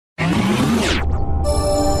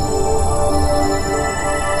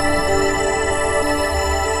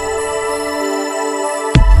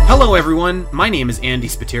Hello everyone, my name is Andy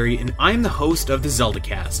Spiteri, and I'm the host of the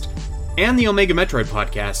ZeldaCast, and the Omega Metroid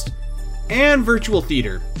podcast, and Virtual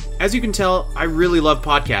Theater. As you can tell, I really love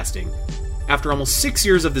podcasting. After almost 6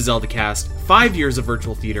 years of the ZeldaCast, 5 years of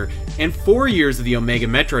Virtual Theater, and 4 years of the Omega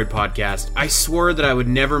Metroid podcast, I swore that I would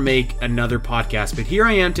never make another podcast, but here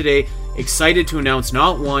I am today, excited to announce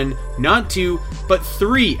not one, not two, but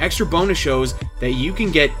 3 extra bonus shows that you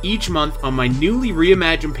can get each month on my newly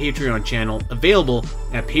reimagined Patreon channel, available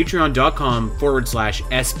at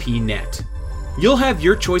patreon.com/spnet. You'll have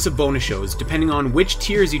your choice of bonus shows depending on which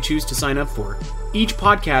tiers you choose to sign up for. Each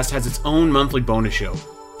podcast has its own monthly bonus show.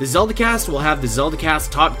 The ZeldaCast will have the ZeldaCast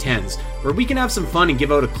Top 10s, where we can have some fun and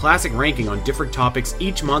give out a classic ranking on different topics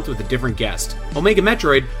each month with a different guest. Omega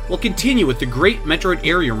Metroid will continue with the Great Metroid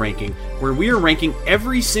Area Ranking, where we are ranking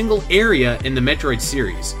every single area in the Metroid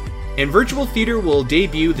series. And Virtual Theater will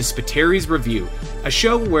debut the Spiteri's Review, a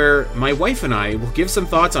show where my wife and I will give some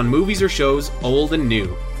thoughts on movies or shows, old and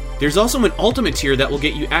new. There's also an ultimate tier that will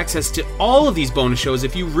get you access to all of these bonus shows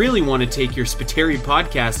if you really want to take your Spiteri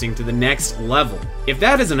podcasting to the next level. If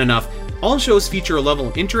that isn't enough, all shows feature a level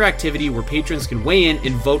of interactivity where patrons can weigh in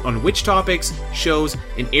and vote on which topics, shows,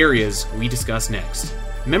 and areas we discuss next.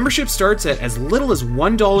 Membership starts at as little as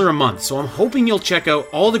 $1 a month, so I'm hoping you'll check out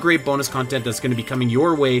all the great bonus content that's going to be coming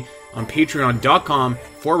your way on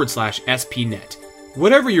patreon.com/spnet.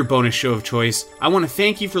 Whatever your bonus show of choice, I want to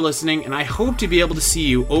thank you for listening, and I hope to be able to see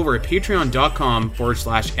you over at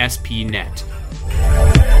patreon.com/spnet.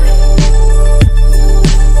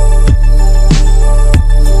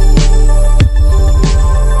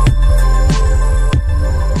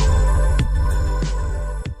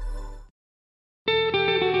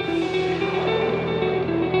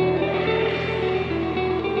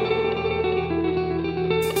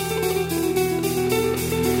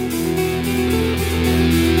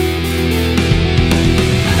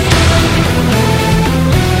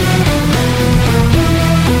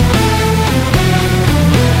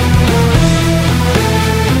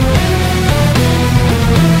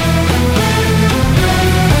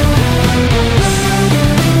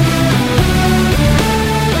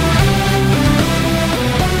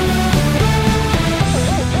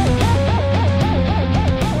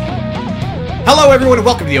 Hello everyone and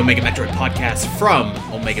welcome to the Omega Metroid podcast from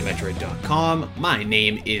OmegaMetroid.com. My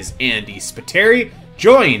name is Andy Spiteri,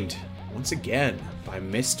 joined once again by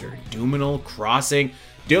Mr. Doominal Crossing.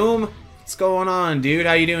 Doom, what's going on, dude?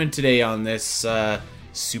 How you doing today on this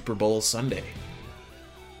Super Bowl Sunday?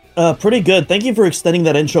 Pretty good. Thank you for extending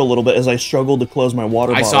that intro a little bit as I struggled to close my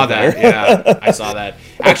water bottle. I saw that, yeah. I saw that.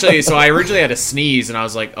 Actually, so I originally had to sneeze and I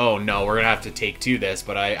was like, oh no, we're going to have to take to this,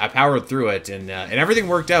 but I powered through it and everything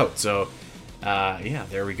worked out, so... yeah,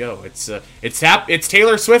 there we go. It's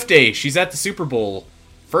Taylor Swift Day. She's at the Super Bowl.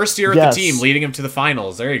 First year at the team, leading him to the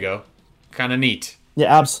finals. There you go. Kind of neat.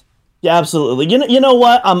 Yeah, absolutely. You know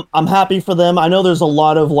what? I'm happy for them. I know there's a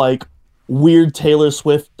lot of like weird Taylor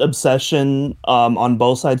Swift obsession on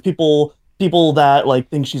both sides. People that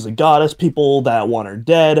like think she's a goddess. People that want her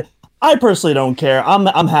dead. I personally don't care.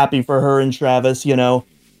 I'm happy for her and Travis. You know,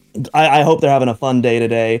 I hope they're having a fun day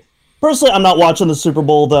today. Personally, I'm not watching the Super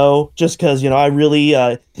Bowl, though, just because, you know, I really,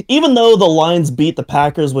 even though the Lions beat the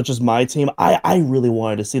Packers, which is my team, I really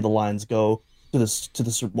wanted to see the Lions go to the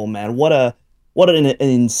Super Bowl, man. What an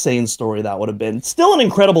insane story that would have been. Still an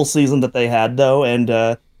incredible season that they had, though,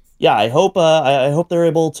 and, yeah, I hope they're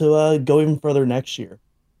able to go even further next year.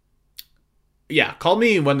 Yeah, call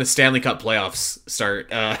me when the Stanley Cup playoffs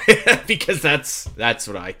start, because that's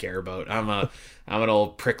what I care about. I'm an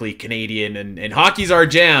old prickly Canadian, and hockey's our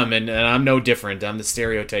jam, and I'm no different. I'm the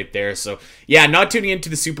stereotype there. So, yeah, not tuning into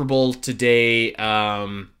the Super Bowl today.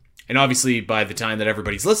 And obviously, by the time that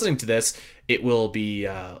everybody's listening to this, it will be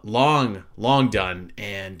long done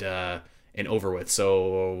and over with.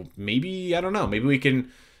 So maybe, I don't know, maybe we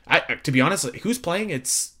can... to be honest, who's playing?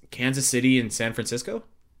 It's Kansas City and San Francisco?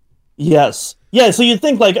 Yes. Yeah, so you'd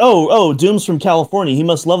think like, oh, Doom's from California. He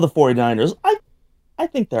must love the 49ers. I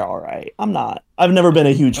think they're all right. I'm not. I've never been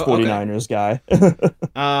a huge 49ers guy.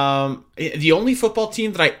 The only football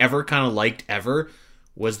team that I ever kind of liked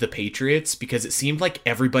was the Patriots, because it seemed like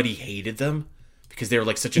everybody hated them because they were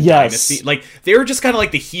like such a dynasty. Like they were just kind of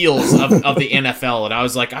like the heels of the NFL, and I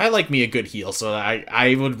was like, I like me a good heel, so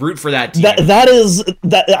I would root for that team.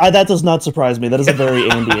 That does not surprise me. That is a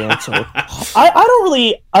very Andy answer.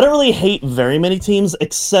 I don't really hate very many teams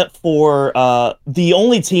except for the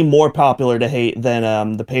only team more popular to hate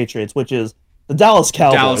than the Patriots, which is the Dallas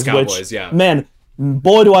Cowboys. Yeah. Man,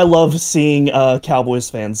 boy, do I love seeing Cowboys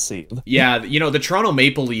fans seethe. Yeah, the Toronto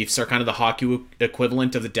Maple Leafs are kind of the hockey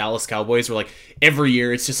equivalent of the Dallas Cowboys, where like every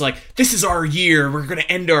year it's just like, this is our year, we're going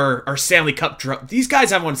to end our Stanley Cup drought. These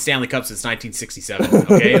guys haven't won Stanley Cup since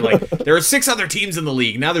 1967, okay? Like, there are 6 other teams in the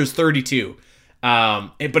league, now there's 32.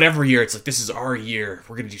 But every year it's like, this is our year,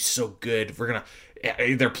 we're going to do so good,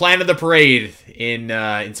 they're planning the parade in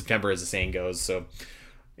September, as the saying goes, so...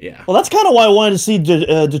 Yeah. Well, that's kind of why I wanted to see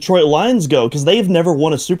Detroit Lions go, because they've never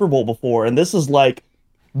won a Super Bowl before, and this is like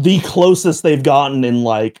the closest they've gotten in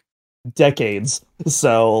like decades.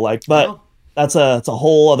 So like, but it's a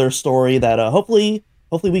whole other story that hopefully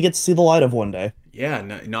we get to see the light of one day. Yeah,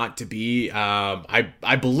 not to be.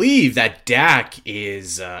 I believe that Dak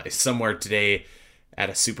is somewhere today at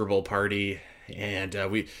a Super Bowl party, and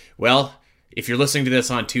if you're listening to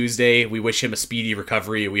this on Tuesday, we wish him a speedy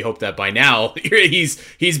recovery. We hope that by now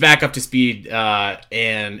he's back up to speed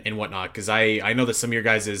and whatnot. Because I know that some of your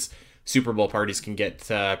guys' Super Bowl parties can get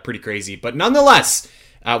pretty crazy. But nonetheless,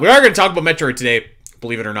 we are going to talk about Metroid today,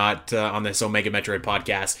 believe it or not, on this Omega Metroid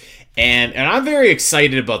podcast. And I'm very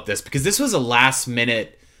excited about this because this was a last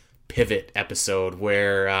minute pivot episode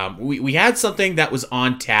where we had something that was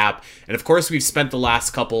on tap, and of course we've spent the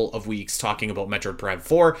last couple of weeks talking about Metroid Prime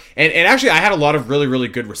 4, and actually I had a lot of really, really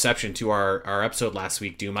good reception to our episode last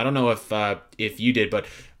week, Doom. I don't know if you did, but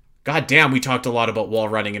god damn, we talked a lot about wall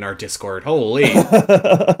running in our Discord. Holy.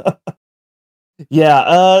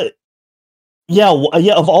 Yeah,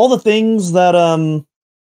 of all the things that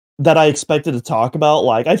I expected to talk about,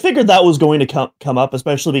 like I figured that was going to come up,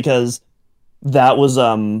 especially because that was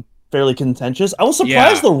fairly contentious. I was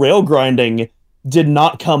surprised the rail grinding did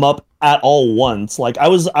not come up at all once. Like I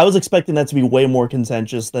was expecting that to be way more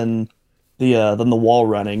contentious than the wall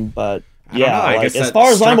running, but I guess as far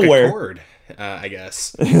as I'm aware, I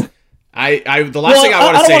guess. The last thing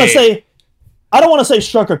I want to say, I don't want to say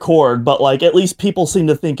struck a chord, but like at least people seem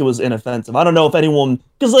to think it was inoffensive. I don't know if anyone,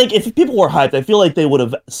 because like if people were hyped, I feel like they would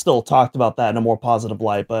have still talked about that in a more positive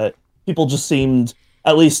light, but people just seemed,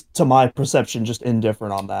 at least to my perception, just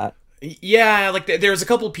indifferent on that. Yeah, like there's a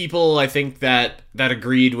couple people I think that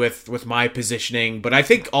agreed with my positioning, but I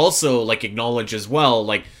think also like acknowledge as well,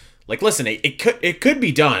 like listen, it could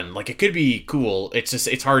be done, like it could be cool. It's just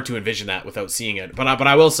it's hard to envision that without seeing it. But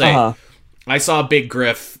I will say, I saw Big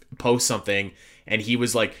Griff post something, and he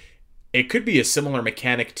was like, it could be a similar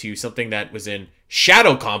mechanic to something that was in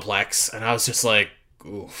Shadow Complex, and I was just like,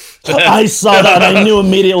 oof. I saw that and I knew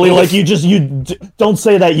immediately, like, you don't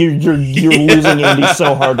say that, you're losing Andy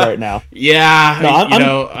so hard right now. Yeah,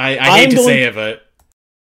 no, I hate to say it, but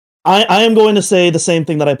I am going to say the same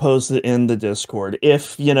thing that I posted in the Discord.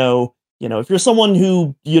 If if you're someone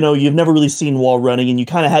who you've never really seen wall running and you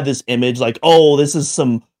kind of have this image like, oh, this is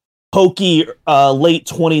some hokey late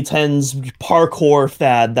 2010s parkour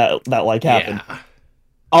fad that like happened. Yeah.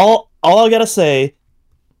 All I gotta say,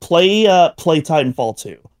 play Titanfall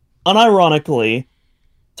 2. Unironically,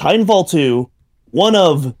 Titanfall 2, one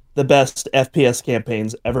of the best FPS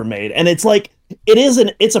campaigns ever made, and it's like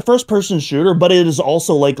it's a first person shooter, but it is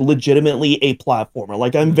also like legitimately a platformer.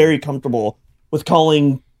 Like I'm very comfortable with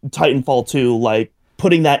calling Titanfall 2 like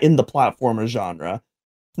putting that in the platformer genre.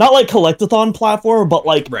 Not like collectathon platformer, but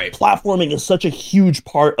like platforming is such a huge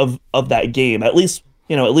part of that game. At least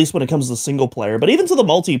when it comes to single player, but even to the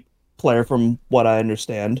multiplayer, from what I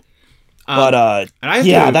understand. But and I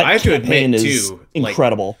have to admit too,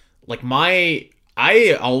 incredible. I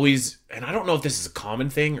always, and I don't know if this is a common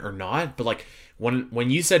thing or not, but like when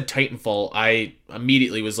you said Titanfall, I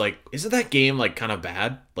immediately was like, isn't that game like kind of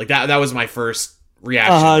bad? Like that was my first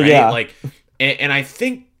reaction, right? Yeah. Like, and I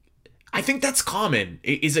think that's common,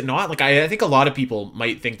 is it not? Like I think a lot of people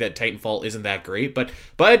might think that Titanfall isn't that great, but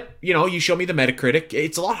you show me the Metacritic,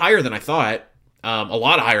 it's a lot higher than I thought. A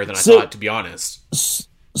lot higher than I thought, to be honest.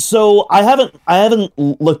 So I haven't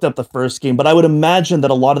looked up the first game, but I would imagine that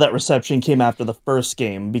a lot of that reception came after the first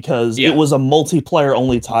game because it was a multiplayer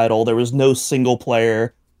only title. There was no single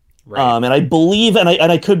player. Right. And I believe, and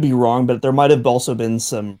I could be wrong, but there might have also been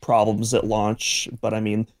some problems at launch. But I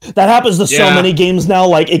mean, that happens to so many games now.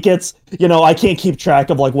 Like it gets, I can't keep track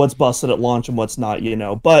of like what's busted at launch and what's not.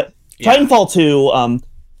 But Titanfall 2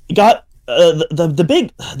 got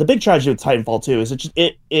the big tragedy with Titanfall 2 is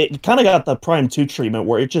it kind of got the Prime 2 treatment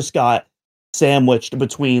where it just got sandwiched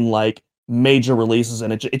between like major releases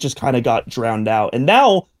and it just kind of got drowned out. And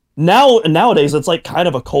nowadays it's like kind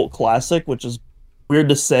of a cult classic, which is weird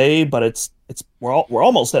to say, but we're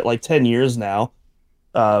almost at like 10 years now.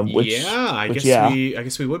 I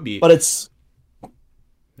guess we would be. But it's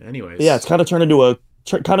anyways. Yeah, it's kind of turned into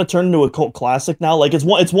a cult classic now. Like it's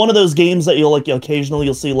one of those games that you'll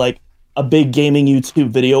occasionally see like a big gaming YouTube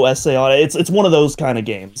video essay on it. It's one of those kind of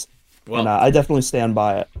games. Well, and I definitely stand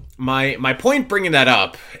by it. My point bringing that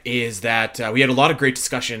up is that we had a lot of great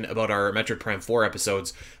discussion about our Metroid Prime 4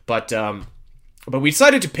 episodes, but we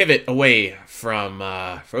decided to pivot away from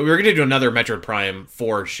we were going to do another Metroid Prime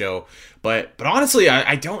 4 show, but honestly,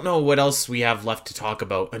 I don't know what else we have left to talk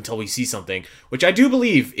about until we see something, which I do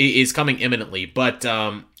believe is coming imminently, but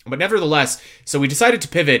nevertheless, so we decided to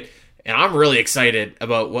pivot, and I'm really excited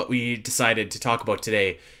about what we decided to talk about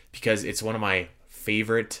today, because it's one of my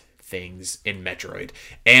favorite things in Metroid.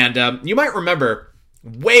 And you might remember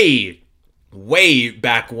way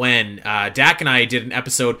back when Dak and I did an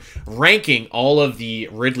episode ranking all of the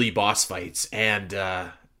Ridley boss fights, and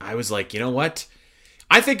I was like, you know what?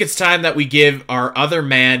 I think it's time that we give our other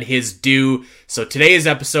man his due. So today's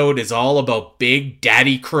episode is all about Big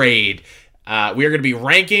Daddy Kraid. We are going to be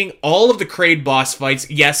ranking all of the Kraid boss fights.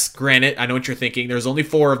 Yes, granted, I know what you're thinking. There's only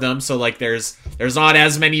 4 of them, so like there's not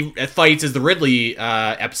as many fights as the Ridley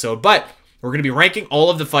episode, but we're going to be ranking all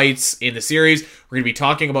of the fights in the series. We're going to be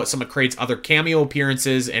talking about some of Kraid's other cameo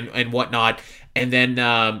appearances and whatnot, and then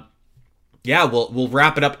we'll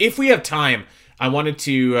wrap it up if we have time. I wanted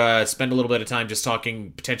to spend a little bit of time just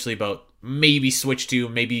talking potentially about maybe Switch 2,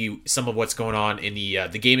 maybe some of what's going on in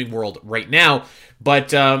the gaming world right now. But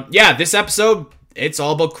this episode, it's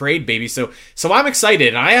all about Kraid, baby. So I'm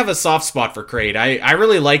excited. I have a soft spot for Kraid. I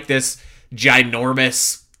really like this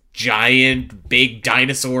ginormous, giant, big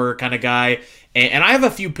dinosaur kind of guy. And I have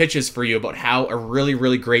a few pitches for you about how a really,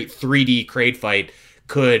 really great 3D Kraid fight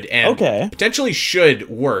could and potentially should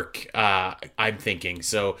work, I'm thinking.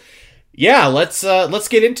 So yeah, let's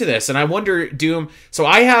get into this. And I wonder, Doom, so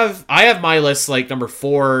I have my list like number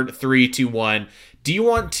 4, 3, 2, 1. Do you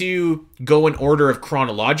want to go in order of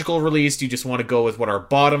chronological release? Do you just want to go with what our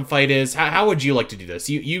bottom fight is? How would you like to do this?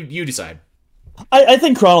 You decide. I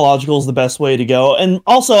think chronological is the best way to go. And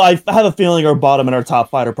also, I have a feeling our bottom and our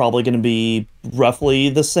top fight are probably going to be roughly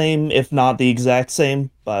the same, if not the exact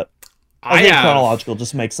same. But I think chronological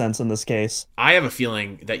just makes sense in this case. I have a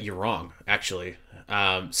feeling that you're wrong, actually.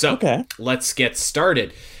 Let's get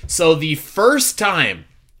started. So the first time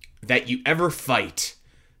that you ever fight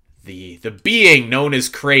the being known as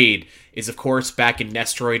Kraid is, of course, back in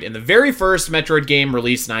Nestroid, in the very first Metroid game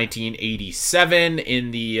released 1987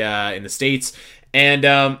 in the States. And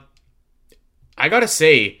I gotta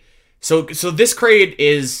say, so this Kraid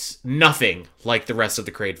is nothing like the rest of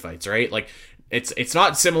the Kraid fights, right? Like, It's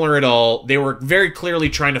not similar at all. They were very clearly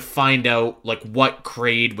trying to find out like what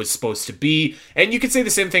Kraid was supposed to be, and you could say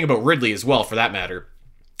the same thing about Ridley as well, for that matter.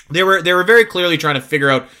 They were very clearly trying to figure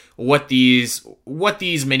out what these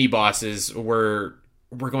mini bosses were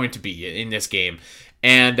going to be in this game,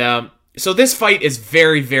 and so this fight is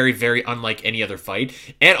very, very, very unlike any other fight.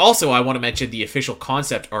 And also, I want to mention the official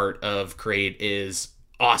concept art of Kraid is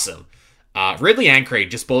awesome. Ridley and Kraid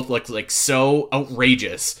just both look like so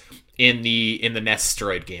outrageous in the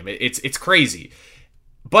Nestroid game. It's crazy.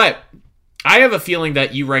 But I have a feeling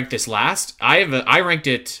that you ranked this last. I ranked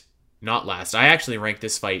it not last. I actually ranked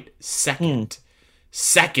this fight second.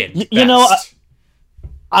 Second best. You know,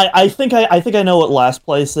 I think I know what last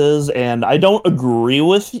place is, and I don't agree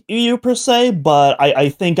with you per se, but I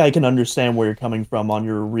think I can understand where you're coming from on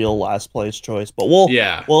your real last place choice. But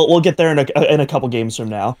we'll get there in a couple games from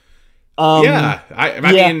now. I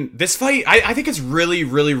mean, this fight, I think it's really,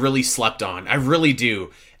 really, really slept on. I really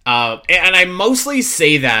do. And I mostly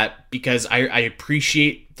say that because I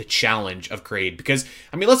appreciate the challenge of Kraid. Because,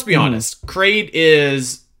 I mean, let's be honest. Kraid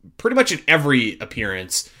is pretty much in every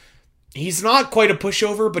appearance. He's not quite a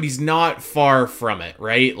pushover, but he's not far from it,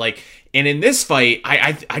 right? Like, and in this fight,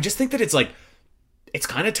 I just think that it's like, it's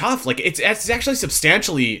kind of tough. Like, it's actually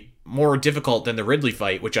substantially more difficult than the Ridley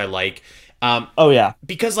fight, which I like.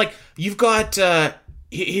 Because like you've got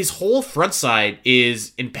his whole front side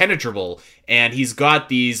is impenetrable, and he's got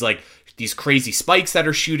these crazy spikes that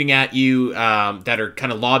are shooting at you, that are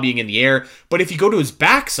kind of lobbying in the air. But if you go to his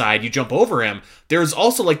backside, you jump over him, there's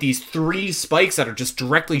also like these 3 spikes that are just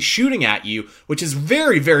directly shooting at you, which is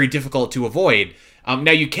very, very difficult to avoid.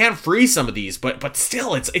 Now you can freeze some of these, but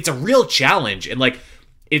still, it's a real challenge, and like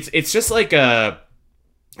it's just like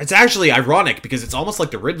it's actually ironic because it's almost like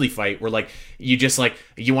the Ridley fight where like you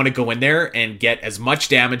want to go in there and get as much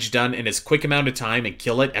damage done in as quick amount of time and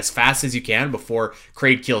kill it as fast as you can before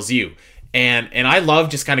Kraid kills you. And I love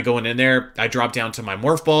just kind of going in there. I drop down to my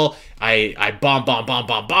morph ball. I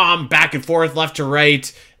bomb back and forth, left to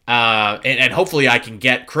right, and hopefully I can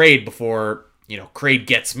get Kraid before Kraid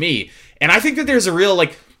gets me. And I think that there's a real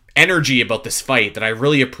like energy about this fight that I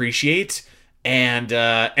really appreciate. And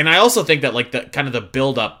I also think that like the kind of the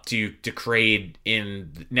build up to Kraid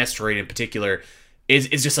in Nestroid in particular is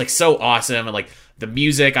just like so awesome, and like the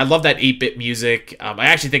music, I love that 8-bit music. I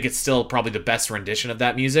actually think it's still probably the best rendition of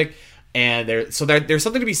that music, and there's something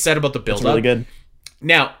to be said about the build up. Really good.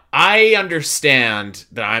 Now, I understand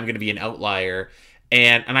that I'm going to be an outlier,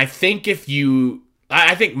 and I think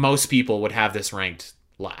I think most people would have this ranked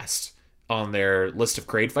last on their list of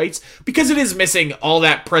Kraid fights, because it is missing all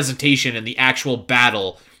that presentation and the actual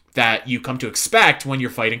battle that you come to expect when you're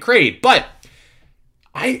fighting Kraid. But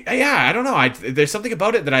I don't know. There's something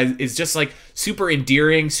about it that is just like super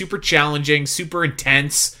endearing, super challenging, super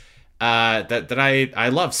intense. That I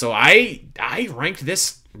love. So I ranked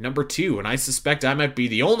this number 2, and I suspect I might be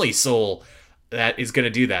the only soul that is going to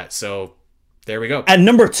do that. So there we go. At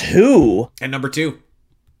number 2. At number 2.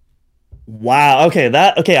 Wow.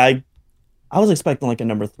 Okay. I was expecting like a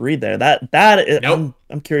number 3 there. Nope.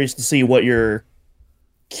 I'm curious to see what you're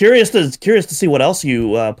curious to see what else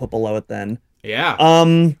you put below it then. Yeah.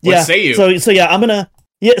 What say you? So yeah, I'm gonna.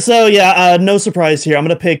 Yeah, so yeah, no surprise here. I'm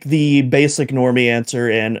going to pick the basic normie answer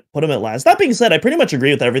and put him at last. That being said, I pretty much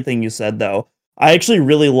agree with everything you said, though. I actually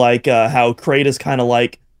really like how Kraid is kind of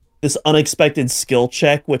like this unexpected skill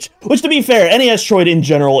check, which to be fair, NES Troid in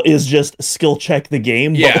general is just skill check the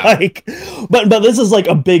game. Yeah. But this is like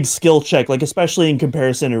a big skill check, like especially in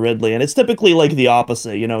comparison to Ridley, and it's typically like the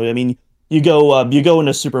opposite. You know, I mean, you go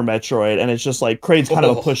into Super Metroid, and it's just like Kraid's kind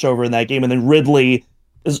of a pushover in that game, and then Ridley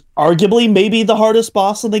is arguably maybe the hardest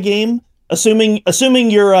boss in the game, assuming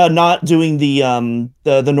you're not doing the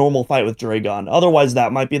normal fight with Dragon. Otherwise,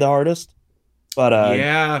 that might be the hardest. But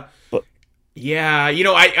yeah, you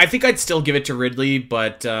know, I think I'd still give it to Ridley,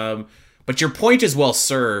 but your point is well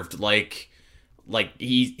served. Like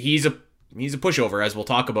he's a pushover, as we'll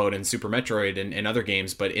talk about in Super Metroid and other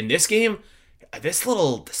games. But in this game, this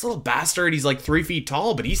little bastard, he's like 3 feet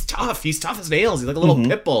tall, but he's tough. He's tough as nails. He's like a little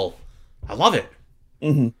pit bull. I love it.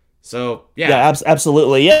 Mm-hmm. So yeah,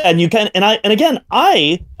 absolutely, yeah. And you can, and again,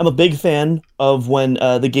 I am a big fan of when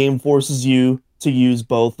the game forces you to use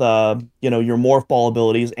both, your morph ball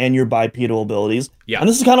abilities and your bipedal abilities. Yeah, and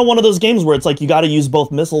this is kind of one of those games where it's like you got to use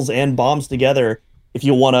both missiles and bombs together if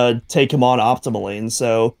you want to take him on optimally. And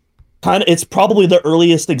so, it's probably the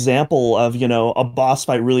earliest example of a boss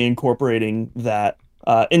fight really incorporating that,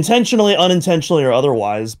 intentionally, unintentionally, or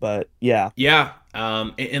otherwise. But yeah,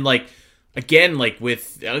 and like. Again, like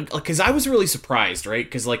with, because I was really surprised, right?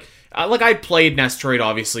 Because like I played Nestroid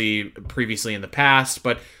obviously previously in the past,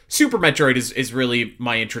 but Super Metroid is really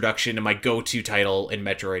my introduction and my go-to title in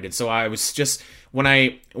Metroid. And so I was just, when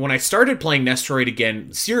I started playing Nestroid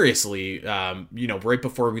again seriously, right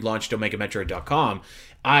before we launched OmegaMetroid.com,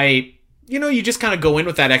 you just kind of go in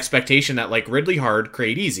with that expectation that like Ridley hard,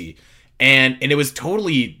 Kraid easy, and it was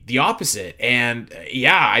totally the opposite. And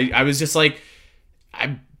yeah, I was just like,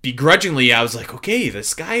 begrudgingly, I was like, okay,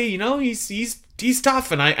 this guy, he's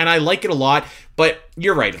tough, and I like it a lot. But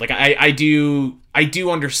you're right. Like I do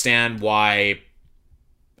understand why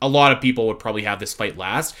a lot of people would probably have this fight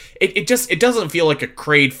last. It doesn't feel like a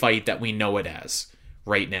Kraid fight that we know it as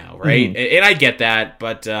right now, right? Mm-hmm. And I get that,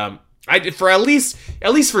 but for at least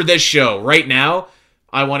for this show right now,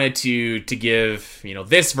 I wanted to give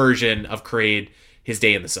this version of Kraid his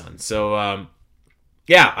day in the sun. So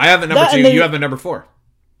yeah, I have the number 2. You have the number 4.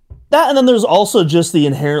 That, and then there's also just the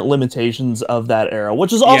inherent limitations of that era,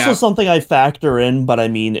 which is also something I factor in, but I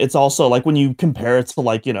mean, it's also, like, when you compare it to,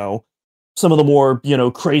 like, some of the more,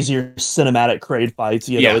 crazier cinematic Kraid fights,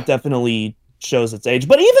 it definitely shows its age.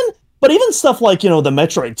 But even stuff like, the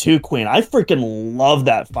Metroid 2 Queen, I freaking love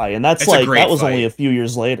that fight, and that was only a few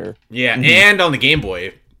years later. Yeah, and on the Game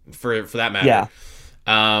Boy, for that matter. Yeah.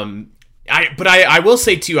 I will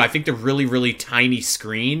say, too, I think the really, really tiny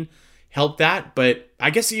screen helped that, but I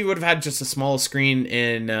guess you would have had just a small screen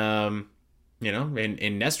in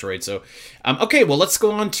Nestroid. So, okay, well, let's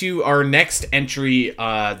go on to our next entry.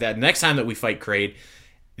 That next time that we fight Kraid,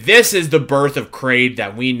 this is the birth of Kraid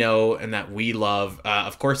that we know and that we love.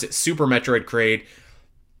 Of course, it's Super Metroid Kraid.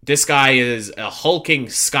 This guy is a hulking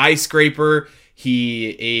skyscraper.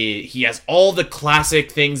 He has all the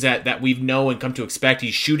classic things that we know and come to expect.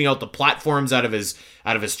 He's shooting out the platforms out of his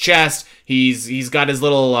chest. He's got his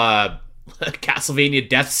little Castlevania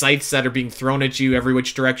death scythes that are being thrown at you every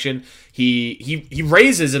which direction. He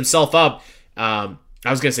raises himself up. I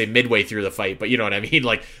was gonna say midway through the fight, but you know what I mean.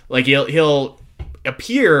 Like he'll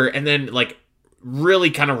appear and then like really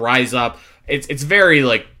kind of rise up. It's very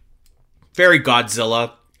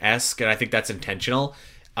Godzilla-esque, and I think that's intentional.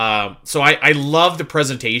 So I love the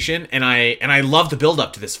presentation, and I love the build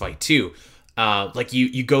up to this fight too. Like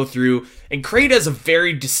you go through, and Kraid has a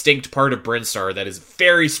very distinct part of Brinstar that is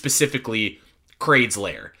very specifically Kraid's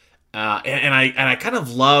lair. And I kind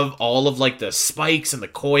of love all of like the spikes and the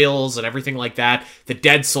coils and everything like that. The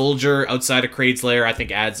dead soldier outside of Kraid's lair, I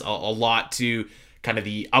think, adds a lot to kind of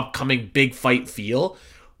the upcoming big fight feel.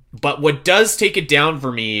 But what does take it down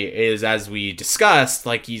for me is, as we discussed,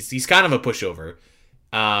 like he's kind of a pushover.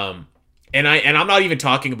 And I'm not even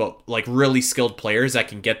talking about like really skilled players that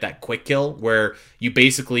can get that quick kill where you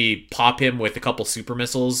basically pop him with a couple super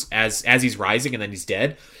missiles as he's rising and then he's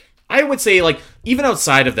dead. I would say, like, even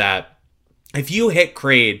outside of that, if you hit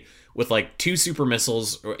Kraid with like 2 super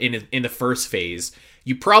missiles in the first phase,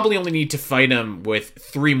 you probably only need to fight him with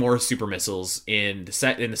 3 more super missiles in the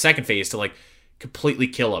second phase to like completely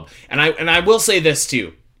kill him. And I will say this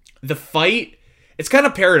too. The fight, it's kind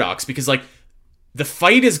of paradox because like the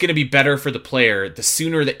fight is going to be better for the player the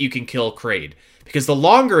sooner that you can kill Kraid. Because the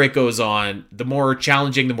longer it goes on, the more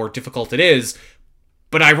challenging, the more difficult it is.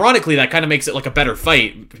 But ironically, that kind of makes it like a better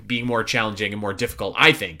fight, being more challenging and more difficult,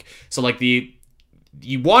 I think. So like you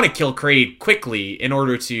want to kill Kraid quickly in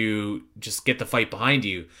order to just get the fight behind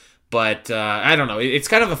you. But I don't know. It's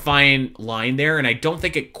kind of a fine line there, and I don't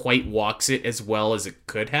think it quite walks it as well as it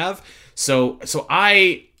could have. So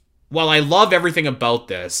while I love everything about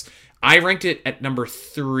this, I ranked it at number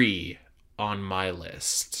 3 on my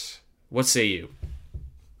list. What say you?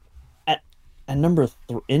 At number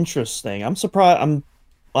 3, interesting. I'm surprised.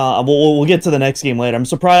 We'll get to the next game later. I'm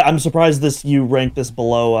surprised you ranked this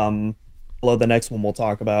below the next one we'll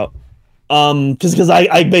talk about. Because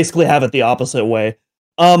I basically have it the opposite way.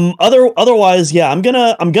 Otherwise, yeah, I'm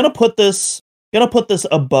gonna put this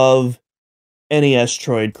above NES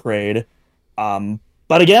Troid Kraid.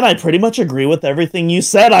 But again, I pretty much agree with everything you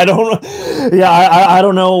said. I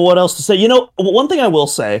don't know what else to say. You know, one thing I will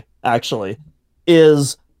say, actually,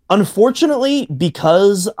 is unfortunately,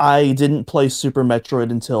 because I didn't play Super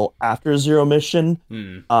Metroid until after Zero Mission,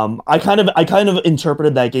 I kind of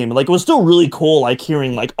interpreted that game. Like, it was still really cool, like,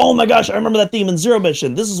 hearing, like, oh my gosh, I remember that theme in Zero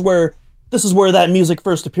Mission. This is where that music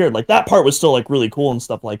first appeared. Like, that part was still, like, really cool and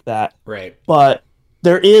stuff like that. Right. But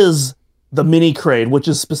there is the mini Kraid, which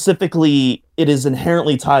is specifically, it is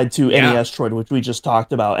inherently tied to NES Troid, which we just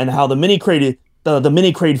talked about, and how the mini Kraid, the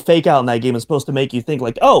mini Kraid fake out in that game is supposed to make you think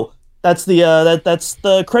like, oh, that's the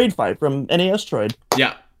Kraid fight from NES Troid.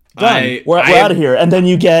 Yeah, done. We're out of here, and then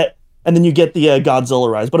you get the Godzilla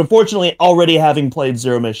rise. But unfortunately, already having played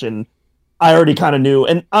Zero Mission, I already kind of knew,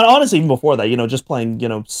 and honestly, even before that, just playing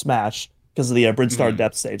Smash because of the Brinstar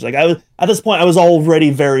Depth stage. Like, at this point, I was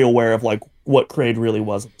already very aware of like what Kraid really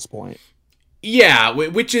was at this point. Yeah,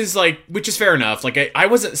 which is fair enough. Like, I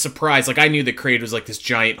wasn't surprised. Like, I knew that Kraid was like this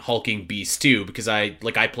giant hulking beast too, because I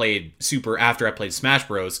played Super after I played Smash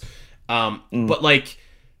Bros. But like,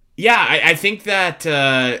 yeah, I think that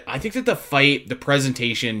the fight, the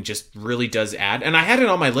presentation just really does add. And I had it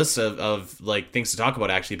on my list of like things to talk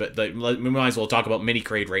about actually, but we might as well talk about mini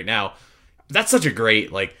Kraid right now. That's such a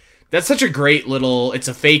great little. It's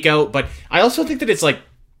a fake out, but I also think that it's like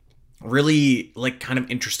really like kind of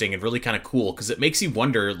interesting and really kind of cool because it makes you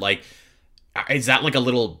wonder, like, is that like a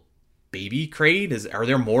little baby Kraid? Are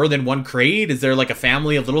there more than one Kraid? Is there like a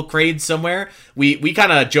family of little Kraids somewhere? We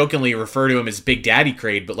kind of jokingly refer to him as Big Daddy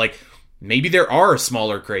Kraid, but like maybe there are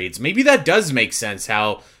smaller Kraids. Maybe that does make sense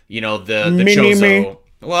how, the Chozo.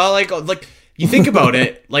 Well, like you think about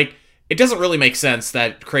it, like it doesn't really make sense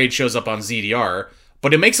that Kraid shows up on ZDR.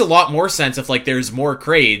 But it makes a lot more sense if like there's more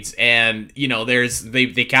Kraids and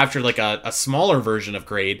they captured like a smaller version of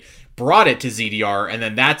Kraid, brought it to ZDR, and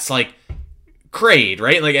then that's like Kraid,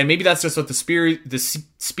 right? Like, and maybe that's just what the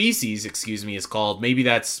species, is called. Maybe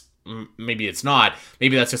it's not.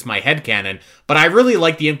 Maybe that's just my headcanon. But I really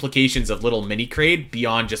like the implications of little mini Kraid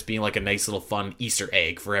beyond just being like a nice little fun Easter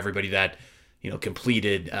egg for everybody that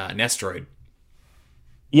completed Nestroid.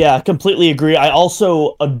 Yeah, completely agree. I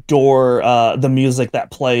also adore the music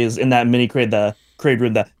that plays in that mini Kraid, the Kraid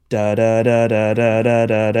room, the da da da da da da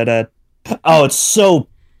da da da. Oh, it's so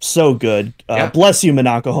good. Bless you,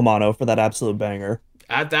 Minako Hamano, for that absolute banger.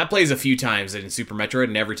 That plays a few times in Super Metroid,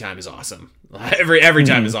 and every time is awesome. Every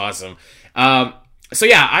time is awesome. So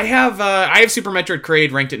yeah, I have Super Metroid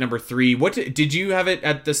Kraid ranked at number 3. What did you have it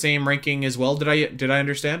at the same ranking as well? Did I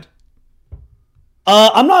understand?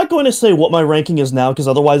 I'm not going to say what my ranking is now, because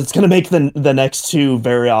otherwise it's going to make the next two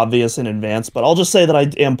very obvious in advance, but I'll just say that I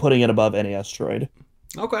am putting it above NES Troid.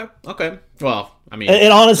 Okay. Well, I mean...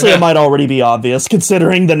 And honestly, it might already be obvious,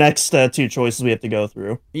 considering the next two choices we have to go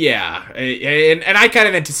through. Yeah, and I kind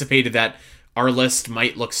of anticipated that our list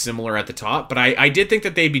might look similar at the top, but I did think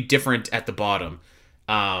that they'd be different at the bottom.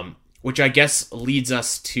 which I guess leads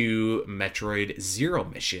us to Metroid Zero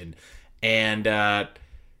Mission. And I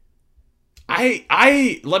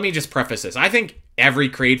let me just preface this. I think every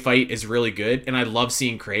Kraid fight is really good, and I love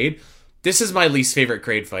seeing Kraid. This is my least favorite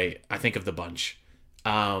Kraid fight, I think, of the bunch.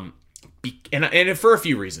 And for a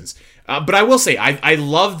few reasons. But I will say, I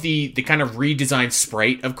love the kind of redesigned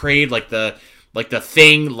sprite of Kraid, like the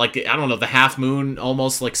thing, like, I don't know, the half moon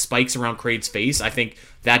almost like spikes around Kraid's face. I think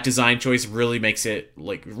that design choice really makes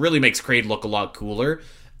Kraid look a lot cooler.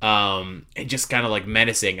 And just kind of like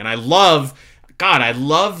menacing. And I love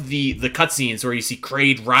the cutscenes where you see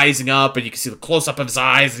Kraid rising up and you can see the close up of his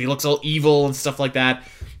eyes and he looks all evil and stuff like that.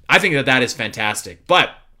 I think that is fantastic. But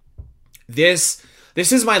this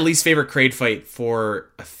is my least favorite Kraid fight for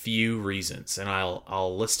a few reasons, and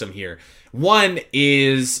I'll list them here. One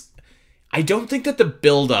is, I don't think that the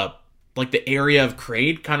build-up, like the area of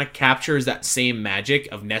Kraid, kind of captures that same magic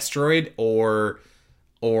of Nestroid or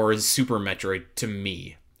Super Metroid to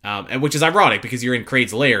me. And which is ironic because you're in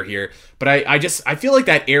Kraid's lair here, but I feel like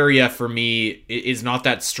that area for me is not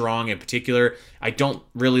that strong in particular. I don't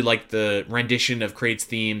really like the rendition of Kraid's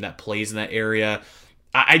theme that plays in that area.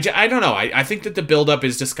 I don't know. I think that the buildup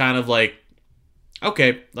is just kind of like,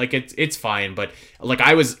 okay, like it's fine, but like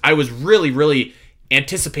I was really, really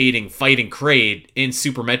anticipating fighting Kraid in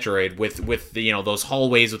Super Metroid with the, those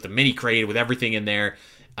hallways with the mini Kraid with everything in there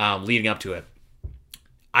leading up to it.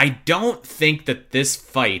 I don't think that this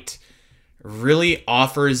fight really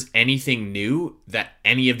offers anything new that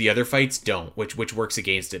any of the other fights don't, which works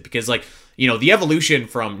against it. Because, like, the evolution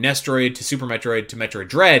from Nestroid to Super Metroid to Metroid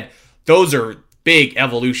Dread, those are big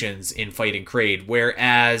evolutions in fighting Kraid,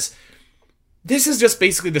 whereas this is just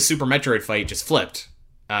basically the Super Metroid fight just flipped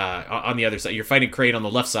on the other side. You're fighting Kraid on the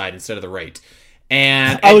left side instead of the right.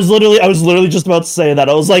 And I was literally just about to say that.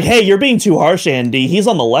 I was like, hey, you're being too harsh, Andy. He's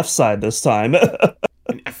on the left side this time.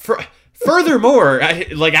 Furthermore,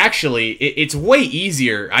 it's way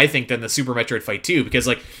easier, I think, than the Super Metroid fight 2, because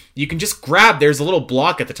like you can just grab. There's a little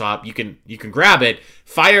block at the top. You can grab it,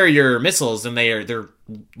 fire your missiles, and they're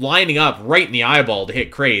lining up right in the eyeball to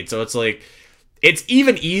hit Kraid. So it's like it's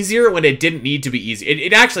even easier when it didn't need to be easy.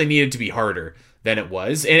 It actually needed to be harder than it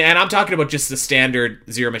was, and I'm talking about just the standard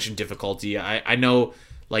Zero Mission difficulty. I know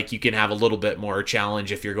like you can have a little bit more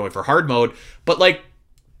challenge if you're going for hard mode, but like.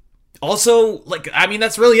 Also, like, I mean,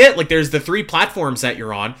 that's really it. Like, there's the 3 platforms that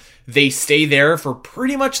you're on. They stay there for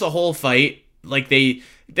pretty much the whole fight. Like, they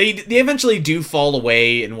eventually do fall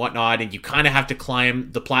away and whatnot, and you kind of have to climb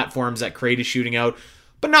the platforms that Kraid is shooting out.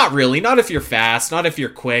 But not really. Not if you're fast. Not if you're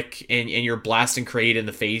quick and you're blasting Kraid in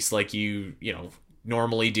the face like you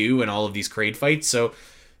normally do in all of these Kraid fights. So,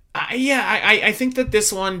 I think that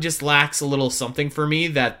this one just lacks a little something for me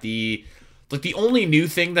that the only new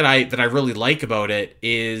thing that I really like about it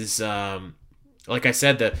is, like I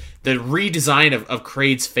said, the redesign of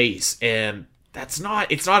Kraid's face, and it's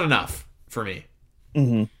not enough for me.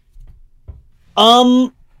 Mm-hmm.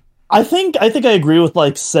 I think I agree with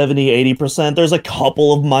like 70-80%. There's a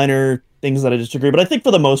couple of minor things that I disagree, but I think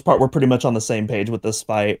for the most part we're pretty much on the same page with this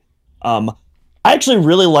fight. I actually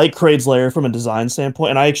really like Kraid's lair from a design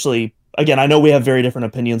standpoint, and again, I know we have very different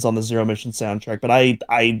opinions on the Zero Mission soundtrack, but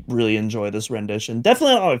I really enjoy this rendition.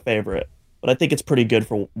 Definitely not my favorite, but I think it's pretty good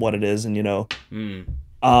for what it is, and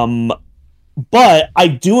but I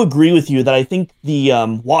do agree with you that I think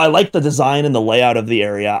while I like the design and the layout of the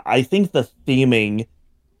area, I think the theming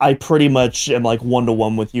I pretty much am like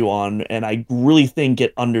 1-to-1 with you on, and I really think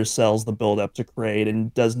it undersells the build up to Kraid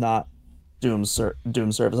and does not doom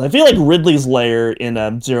service. I feel like Ridley's lair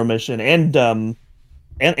in Zero Mission and the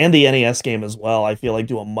NES game as well, I feel like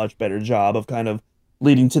do a much better job of kind of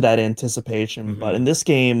leading to that anticipation. Mm-hmm. But in this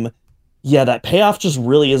game, yeah, that payoff just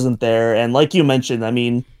really isn't there. And like you mentioned, I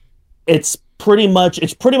mean, it's pretty much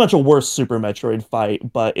a worse Super Metroid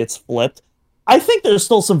fight, but it's flipped. I think there's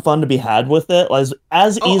still some fun to be had with it,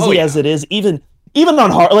 as easy as it is, even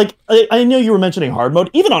on hard. Like I know you were mentioning hard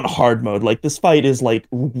mode, even on hard mode, like this fight is like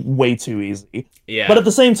way too easy. Yeah. But at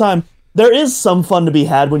the same time, there is some fun to be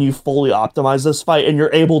had when you fully optimize this fight and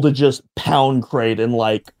you're able to just pound Kraid in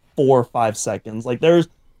like 4 or 5 seconds. Like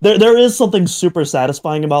there is something super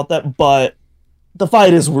satisfying about that, but the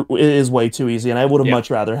fight is way too easy, and I would have much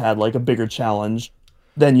rather had like a bigger challenge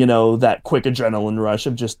than that quick adrenaline rush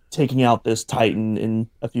of just taking out this Titan in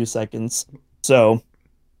a few seconds. So,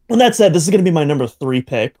 with that said, this is going to be my number 3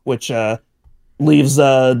 pick, which leaves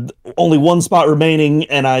only 1 spot remaining,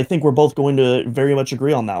 and I think we're both going to very much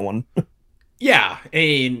agree on that one. Yeah, I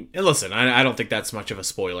mean, listen, I don't think that's much of a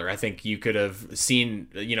spoiler. I think you could have seen,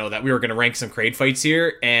 that we were going to rank some Kraid fights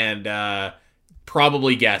here, and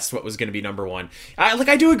probably guessed what was going to be number one.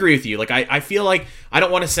 I do agree with you. Like, I feel like I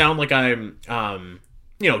don't want to sound like I'm,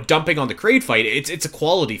 dumping on the Kraid fight. It's a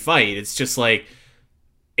quality fight. It's just like,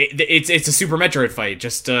 it's a Super Metroid fight,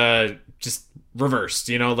 just reversed.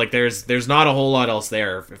 Like there's not a whole lot else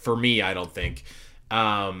there for me. I don't think.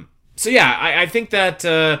 So yeah, I think that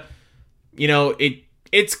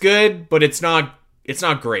it's good, but it's not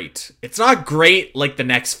great. It's not great like the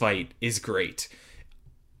next fight is great.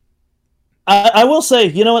 I will say,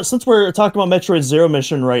 you know what? Since we're talking about Metroid Zero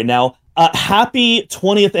Mission right now, happy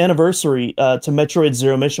 20th anniversary to Metroid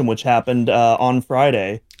Zero Mission, which happened on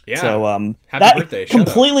Friday. Yeah. So happy that birthday!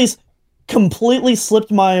 completely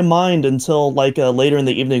slipped my mind until like later in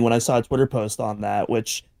the evening when I saw a Twitter post on that.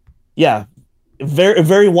 Which, yeah, very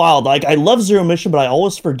very wild. Like I love Zero Mission, but I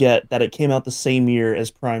always forget that it came out the same year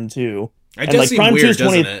as Prime 2. It does seem weird,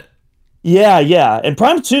 doesn't it? Yeah. And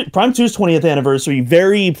Prime 2's 20th anniversary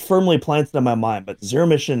very firmly planted in my mind, but Zero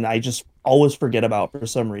Mission I just always forget about for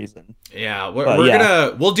some reason. Yeah,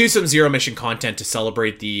 we'll do some Zero Mission content to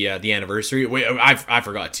celebrate the anniversary. I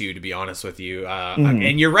forgot to be honest with you.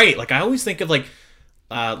 And you're right. Like I always think of like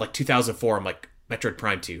 2004. I'm like Metroid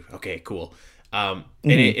Prime 2. Okay, cool. And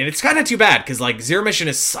it's kind of too bad because like Zero Mission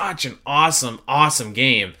is such an awesome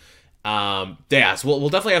game. So we'll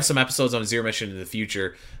definitely have some episodes on Zero Mission in the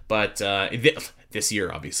future, but this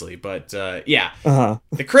year obviously. But the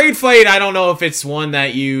Kraid fight, I don't know if it's one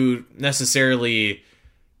that you necessarily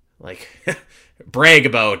like brag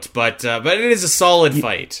about, but it is a solid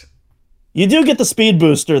fight. You do get the speed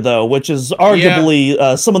booster though, which is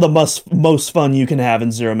arguably some of the most fun you can have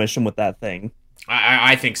in Zero Mission with that thing.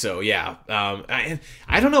 I think so, yeah.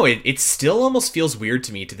 I don't know. It still almost feels weird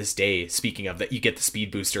to me to this day. Speaking of that, you get the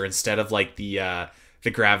speed booster instead of like the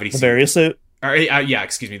gravity suit. The Varia suit. Or,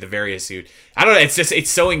 the Varia suit. I don't know.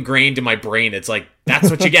 It's so ingrained in my brain. It's like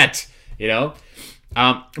that's what you get,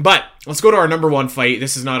 But let's go to our number one fight.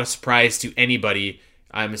 This is not a surprise to anybody.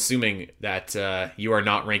 I'm assuming that you are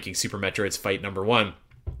not ranking Super Metroid's fight number one.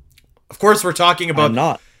 Of course, we're talking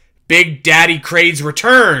about Big Daddy Kraid's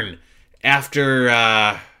return. After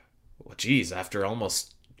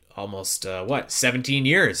almost 17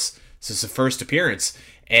 years. This is the first appearance,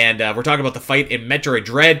 and we're talking about the fight in Metroid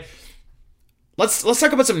Dread. Let's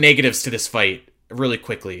talk about some negatives to this fight really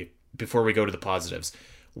quickly before we go to the positives.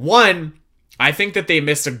 One, I think that they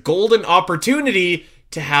missed a golden opportunity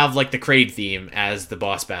to have like the Kraid theme as the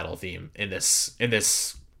boss battle theme in this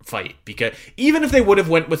fight, because even if they would have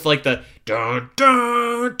went with like the dun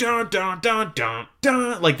dun dun dun dun dun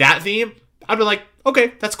dun like that theme, I'd be like,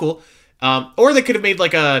 okay, that's cool. Or they could have made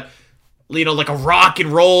like a rock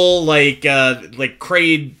and roll like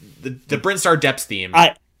Kraid, the Brinstar Depths theme.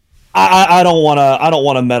 I don't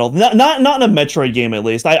want to meddle, not in a Metroid game at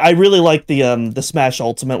least. I really like the Smash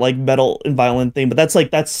Ultimate like metal and violin theme, but that's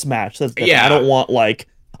Smash. That's different. Yeah.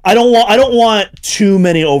 I don't want too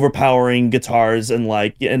many overpowering guitars in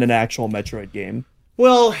an actual Metroid game.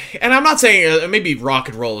 Well, and I'm not saying maybe rock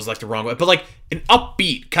and roll is like the wrong way, but like an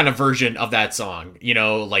upbeat kind of version of that song,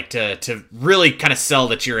 like to really kind of sell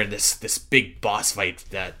that you're in this big boss fight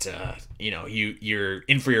that you're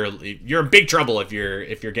in for you're in big trouble if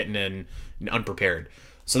you're getting in unprepared.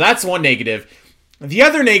 So that's one negative. The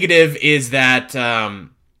other negative is that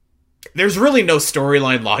there's really no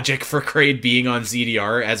storyline logic for Kraid being on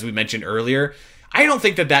ZDR, as we mentioned earlier. I don't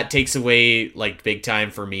think that takes away like big time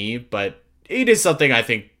for me, but it is something I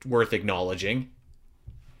think worth acknowledging.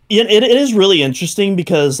 Yeah, it is really interesting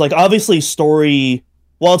because, like, obviously story,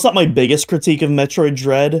 while it's not my biggest critique of Metroid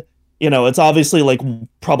Dread, it's obviously, like,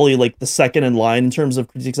 probably, like, the second in line in terms of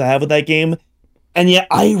critiques I have with that game. And yet,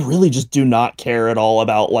 I really just do not care at all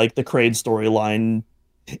about, like, the Kraid storyline,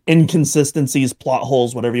 inconsistencies, plot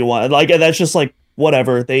holes, whatever you want. Like, that's just, like,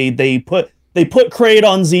 whatever. They put Kraid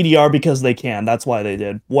on ZDR because they can. That's why they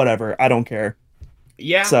did. Whatever. I don't care.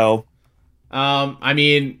 Yeah. So... I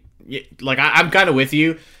mean, like, I'm kind of with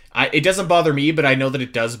you. It doesn't bother me, but I know that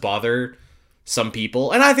it does bother some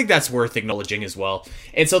people, and I think that's worth acknowledging as well.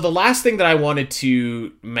 And so the last thing that I wanted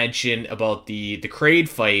to mention about the Kraid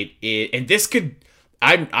fight, and this could...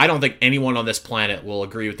 I don't think anyone on this planet will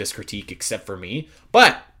agree with this critique except for me,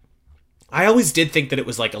 but I always did think that it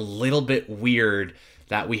was, like, a little bit weird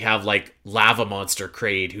that we have, like, Lava Monster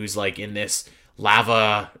Kraid, who's, like, in this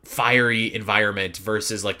lava fiery environment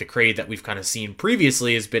versus like the Kraid that we've kind of seen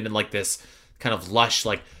previously has been in like this kind of lush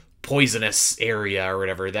like poisonous area or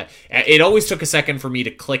whatever. That it always took a second for me to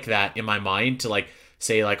click that in my mind to like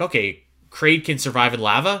say like, okay, Kraid can survive in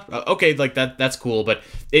lava, okay, like that's cool, but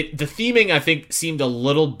the theming I think seemed a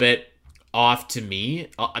little bit off to me,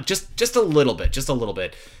 just a little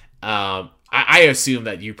bit. I assume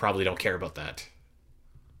that you probably don't care about that.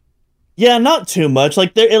 Yeah, not too much.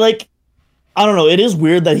 Like there, like I don't know. It is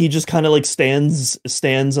weird that he just kind of like stands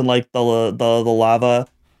in like the lava,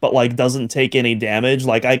 but like doesn't take any damage.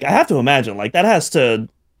 Like I have to imagine like that has to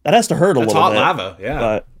hurt a That's little hot bit. lava,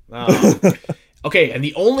 yeah. But Okay, and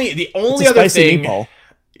the only it's a other spicy thing. meatball.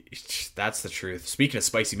 That's the truth. Speaking of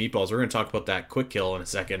spicy meatballs, we're going to talk about that quick kill in a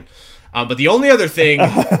second. But the only other thing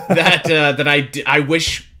that I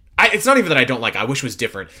wish. It's not even that I don't like. I wish was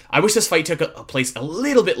different. I wish this fight took a place a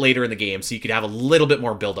little bit later in the game, so you could have a little bit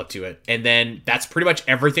more build up to it. And then that's pretty much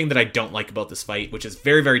everything that I don't like about this fight, which is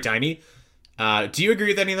very, very tiny. Do you agree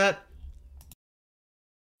with any of that?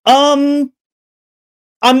 I'm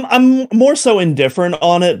more so indifferent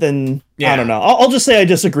on it than I don't know. I'll just say I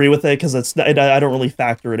disagree with it because I don't really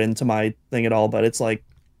factor it into my thing at all. But it's like,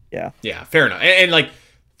 yeah, fair enough. And like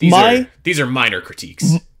these are minor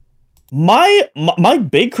critiques. My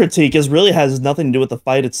big critique really has nothing to do with the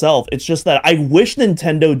fight itself. It's just that I wish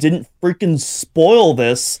Nintendo didn't freaking spoil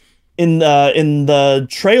this in the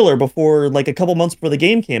trailer before, like a couple months before the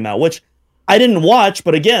game came out, which I didn't watch.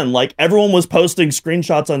 But again, like everyone was posting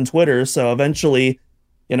screenshots on Twitter, so eventually,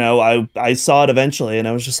 you know, I saw it eventually, and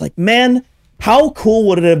I was just like, man, how cool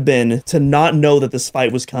would it have been to not know that this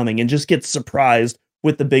fight was coming and just get surprised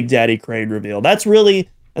with the Big Daddy Kraid reveal? That's really,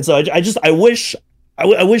 and so I wish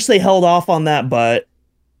they held off on that, but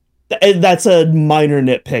that's a minor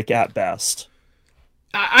nitpick at best.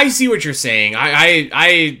 I see what you're saying.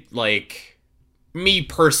 I like, me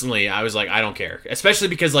personally, I was like, I don't care, especially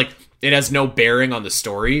because like it has no bearing on the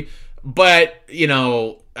story. But you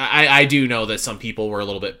know, I do know that some people were a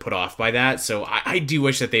little bit put off by that, so I do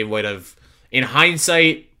wish that they would have, in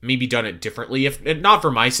hindsight, maybe done it differently, if not for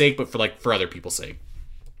my sake, but for other people's sake.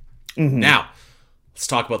 Mm-hmm. Now, let's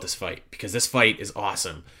talk about this fight, because this fight is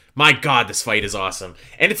awesome. My God, this fight is awesome.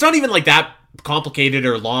 And it's not even like that complicated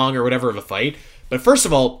or long or whatever of a fight. But first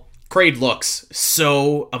of all, Kraid looks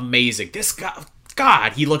so amazing. This guy,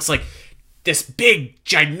 God, he looks like this big,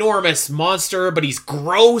 ginormous monster, but he's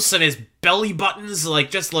gross and his belly buttons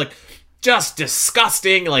just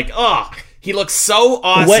disgusting. Like, he looks so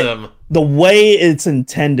awesome. The way it's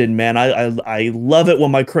intended, man. I love it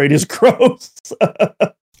when my Kraid is gross.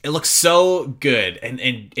 It looks so good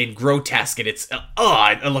and grotesque, and it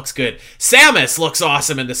looks good. Samus looks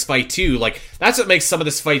awesome in this fight too. Like, that's what makes some of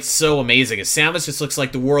this fight so amazing. Is Samus just looks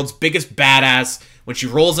like the world's biggest badass when she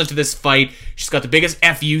rolls into this fight. She's got the biggest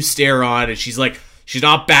FU stare on, and she's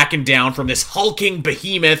not backing down from this hulking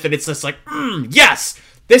behemoth, and it's just like, yes,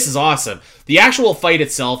 this is awesome. The actual fight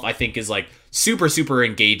itself, I think, is like super, super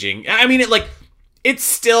engaging. I mean, it's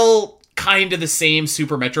still kind of the same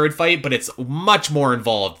Super Metroid fight, but it's much more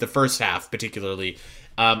involved, the first half particularly,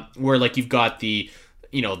 where like you've got the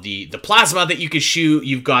plasma that you can shoot,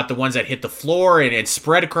 you've got the ones that hit the floor and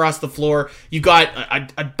spread across the floor, you've got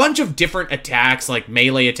a bunch of different attacks, like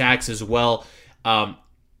melee attacks as well,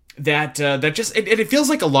 that just it feels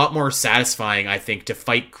like a lot more satisfying, I think, to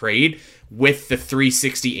fight Kraid with the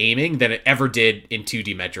 360 aiming than it ever did in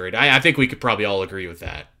 2D Metroid. I think we could probably all agree with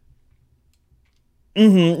that.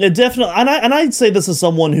 Mm-hmm. It definitely, and I'd say this is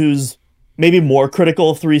someone who's maybe more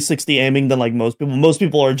critical of 360 aiming than like most people. Most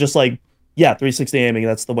people are just like, yeah, 360 aiming,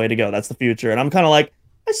 that's the way to go, that's the future. And I'm kind of like,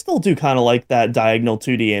 I still do kind of like that diagonal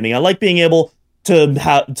 2D aiming. I like being able to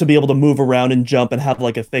be able to move around and jump and have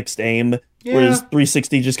like a fixed aim, whereas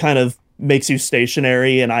 360 just kind of makes you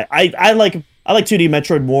stationary. And I like 2D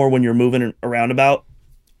Metroid more when you're moving around about.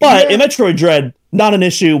 But in Metroid Dread, not an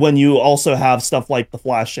issue when you also have stuff like the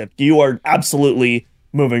flash shift. You are absolutely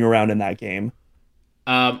moving around in that game.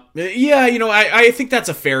 I think that's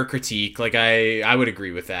a fair critique. Like, I would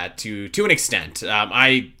agree with that to an extent.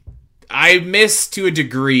 I miss, to a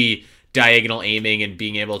degree, diagonal aiming and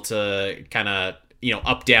being able to kind of,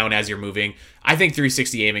 up, down as you're moving. I think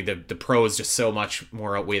 360 aiming, the pros just so much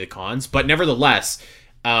more outweigh the cons. But nevertheless,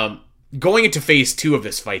 going into phase 2 of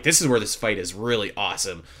this fight, this is where this fight is really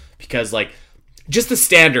awesome, because like just the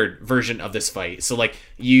standard version of this fight. So like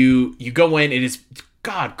you go in, it is,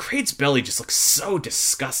 God, Kraid's belly just looks so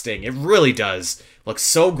disgusting. It really does. Looks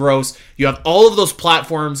so gross. You have all of those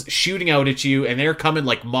platforms shooting out at you, and they're coming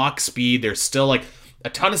like Mach speed. There's still like a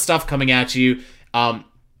ton of stuff coming at you.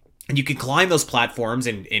 And you can climb those platforms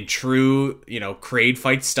in true, Kraid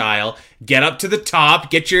fight style. Get up to the top,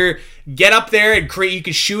 get up there, and you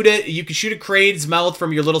can shoot it. You can shoot at Kraid's mouth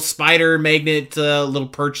from your little spider magnet little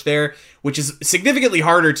perch there, which is significantly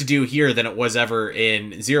harder to do here than it was ever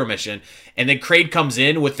in Zero Mission. And then Kraid comes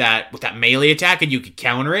in with that melee attack, and you can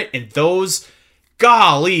counter it. And those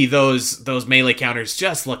melee counters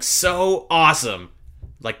just look so awesome.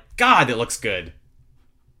 Like, God, it looks good.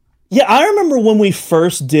 Yeah, I remember when we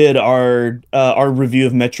first did our review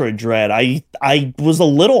of Metroid Dread. I was a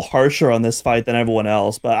little harsher on this fight than everyone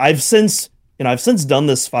else, but I've since done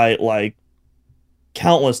this fight like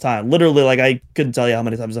countless times. Literally, like I couldn't tell you how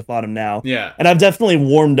many times I fought him now. Yeah. And I've definitely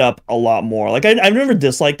warmed up a lot more. Like I've never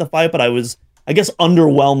disliked the fight, but I guess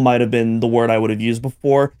underwhelmed might have been the word I would have used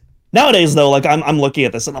before. Nowadays, though, like I'm looking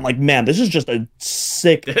at this and I'm like, man, this is just a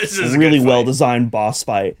sick, really well designed boss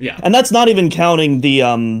fight. Yeah, and that's not even counting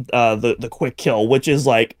the quick kill, which is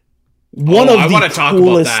like I want to talk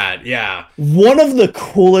about that. Yeah, one of the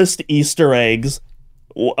coolest Easter eggs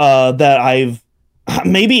that I've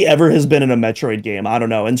maybe ever has been in a Metroid game. I don't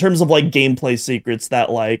know, in terms of like gameplay secrets that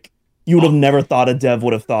like you would have never thought a dev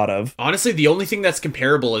would have thought of. Honestly, the only thing that's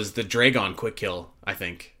comparable is the Dragon quick kill, I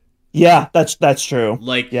think. Yeah, that's true.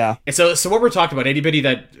 Like, yeah. And so what we're talking about, anybody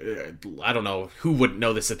that, I don't know who wouldn't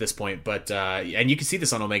know this at this point, but, and you can see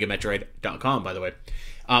this on OmegaMetroid.com, by the way.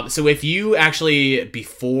 So if you actually,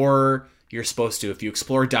 before you're supposed to, if you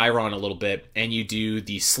explore Dairon a little bit and you do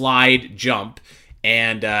the slide jump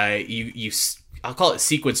and I'll call it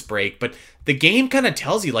sequence break, but the game kind of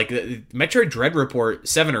tells you, like, the Metroid Dread Report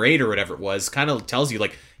 7 or 8 or whatever it was, kind of tells you,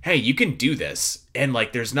 like, hey, you can do this. And,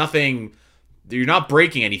 like, there's nothing... You're not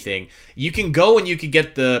breaking anything. You can go and you can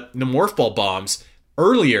get the Morph Ball bombs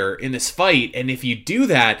earlier in this fight, and if you do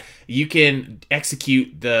that, you can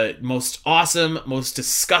execute the most awesome, most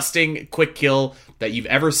disgusting quick kill that you've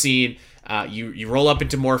ever seen. You roll up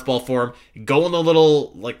into Morph Ball form, go in the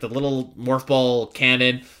little Morph Ball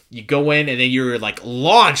cannon, you go in, and then you're like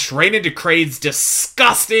launched right into Kraid's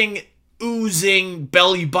disgusting, oozing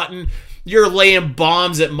belly button. You're laying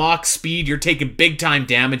bombs at Mach speed. You're taking big time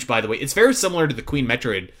damage, by the way. It's very similar to the Queen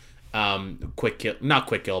Metroid quick kill. Not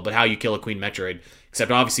quick kill, but how you kill a Queen Metroid.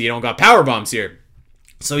 Except obviously you don't got power bombs here.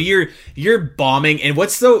 So you're bombing, and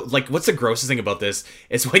what's the grossest thing about this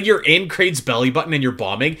is when you're in Kraid's belly button and you're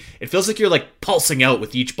bombing, it feels like you're like pulsing out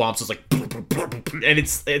with each bomb. So it's like, and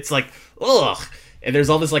it's like, ugh. And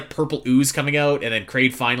there's all this like purple ooze coming out, and then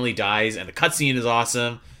Kraid finally dies, and the cutscene is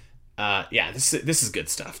awesome. Yeah, this is good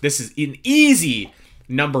stuff. This is an easy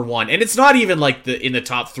number 1, and it's not even like in the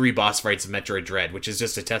top 3 boss fights of Metroid Dread, which is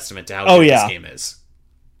just a testament to how good this game is.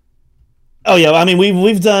 Oh yeah, I mean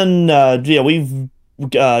we've done we've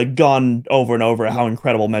gone over and over how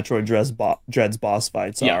incredible Metroid Dread's boss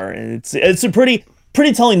fights are, and it's a pretty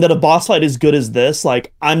telling that a boss fight as good as this.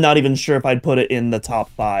 Like I'm not even sure if I'd put it in the top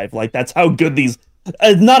 5. Like that's how good these.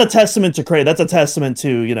 Not a testament to Kraid. That's a testament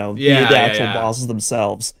to the actual bosses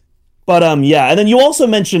themselves. But yeah, and then you also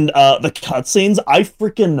mentioned the cutscenes. I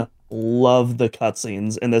freaking love the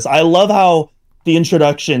cutscenes in this. I love how the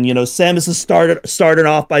introduction, Samus is started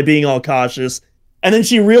off by being all cautious, and then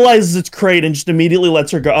she realizes it's Kraid and just immediately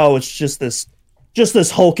lets her go. Oh, it's just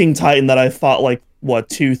this hulking titan that I fought like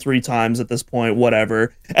 2-3 times at this point,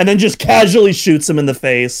 whatever, and then just casually shoots him in the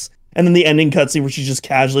face. And then the ending cutscene where she's just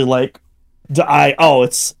casually like.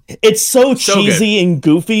 It's so cheesy and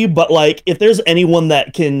goofy, but like if there's anyone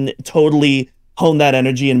that can totally hone that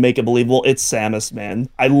energy and make it believable, it's Samus, man.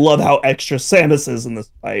 I love how extra Samus is in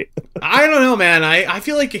this fight. I don't know, man. I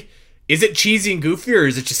feel like, is it cheesy and goofy, or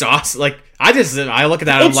is it just awesome? Like I look at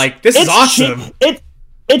that, I'm like, this is awesome.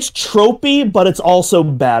 It's tropey, but it's also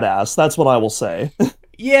badass. That's what I will say.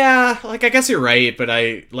 Yeah, like I guess you're right, but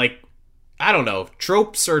I don't know.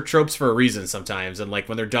 Tropes are tropes for a reason sometimes, and like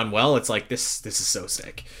when they're done well, it's like this is so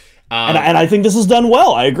sick. And I think this is done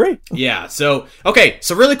well. I agree. Yeah. So okay.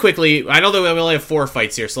 So really quickly, I know that we only have 4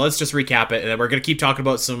 fights here, so let's just recap it, and then we're gonna keep talking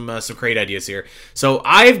about some Kraid ideas here. So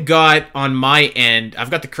I've got on my end, I've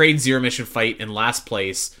got the Kraid Zero Mission fight in last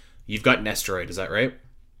place. You've got Nestroid. Is that right?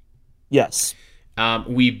 Yes.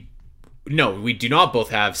 We do not both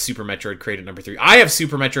have Super Metroid Kraid at number 3. I have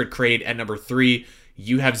Super Metroid Kraid at number 3.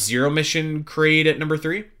 You have Zero Mission Kraid at number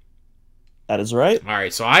 3? That is right. All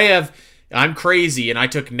right, so I'm crazy, and I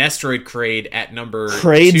took Nestroid Kraid at number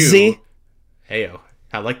Crazy? 2. Heyo,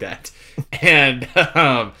 I like that. And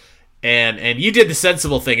and you did the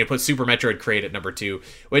sensible thing and put Super Metroid Kraid at number 2,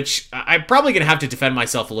 which I'm probably going to have to defend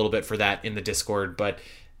myself a little bit for that in the Discord, but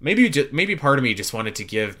maybe part of me just wanted to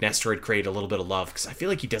give Nestroid Kraid a little bit of love, because I feel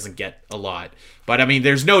like he doesn't get a lot. But I mean,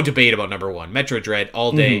 there's no debate about number 1. Metroid Dread,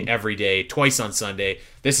 all day, every day, twice on Sunday.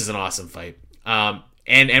 This is an awesome fight. And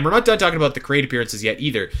we're not done talking about the Kraid appearances yet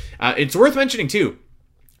either. It's worth mentioning too,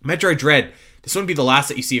 Metroid Dread, this wouldn't be the last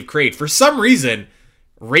that you see of Kraid. For some reason,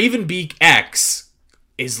 Ravenbeak X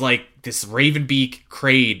is like this Ravenbeak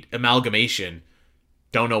Kraid amalgamation.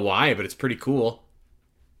 Don't know why, but it's pretty cool.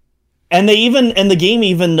 And the game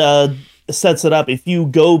even sets it up. If you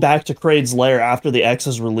go back to Kraid's lair after the X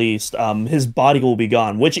is released, his body will be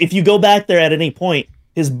gone. Which, if you go back there at any point,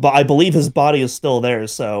 I believe his body is still there.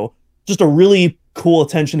 So just a really cool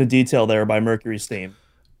attention to detail there by Mercury's team.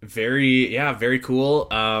 Very cool.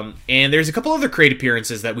 And there's a couple other Kraid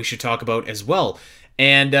appearances that we should talk about as well.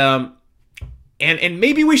 And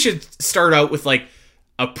maybe we should start out with like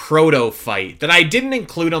a proto fight that I didn't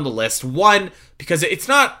include on the list. One, because it's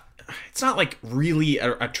not like really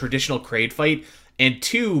a traditional Kraid fight, and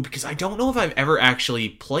two, because I don't know if I've ever actually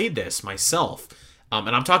played this myself.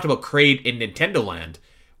 And I'm talking about Kraid in Nintendo Land.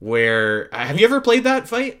 Where have you ever played that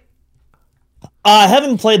fight? I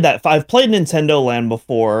haven't played that. I've played Nintendo Land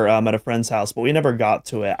before at a friend's house, but we never got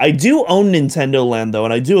to it. I do own Nintendo Land though,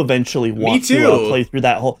 and I do eventually want to play through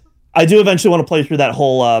that whole. I do eventually want to play through that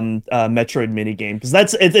whole Metroid minigame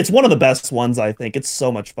because it's one of the best ones. I think it's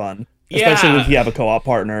so much fun, especially if you have a co-op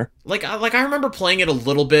partner. Like I remember playing it a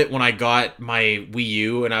little bit when I got my Wii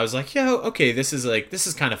U, and I was like, yeah, okay, this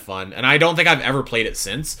is kind of fun. And I don't think I've ever played it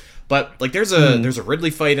since. But like, there's a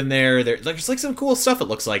Ridley fight in there. There's like some cool stuff. It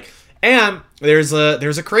looks like. And there's a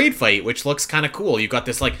Kraid fight, which looks kind of cool. You've got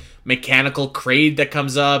this like mechanical Kraid that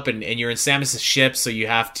comes up, and you're in Samus's ship, so you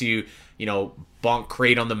have to, bonk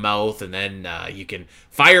Kraid on the mouth, and then you can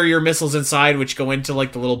fire your missiles inside, which go into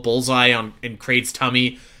like the little bullseye in Kraid's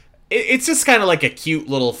tummy. It's just kind of like a cute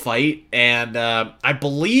little fight, and I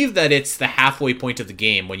believe that it's the halfway point of the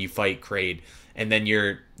game when you fight Kraid, and then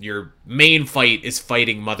your main fight is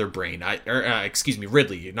fighting Mother Brain.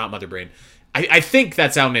 Ridley, not Mother Brain. I think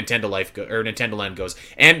that's how Nintendo Land goes.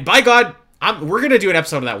 And by God, we're gonna do an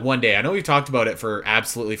episode of that one day. I know we've talked about it for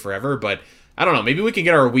absolutely forever, but I don't know. Maybe we can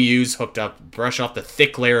get our Wii U's hooked up, brush off the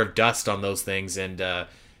thick layer of dust on those things, and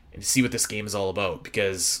see what this game is all about.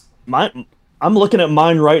 Because I'm looking at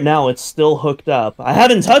mine right now. It's still hooked up. I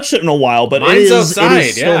haven't touched it in a while, but mine's it outside,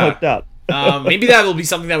 is still hooked up. Maybe that will be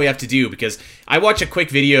something that we have to do, because I watched a quick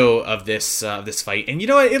video of this fight, and you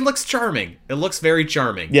know what? It looks charming. It looks very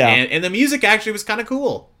charming. Yeah. And the music actually was kind of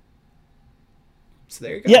cool. So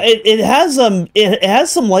there you go. Yeah, it has some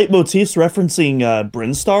leitmotifs referencing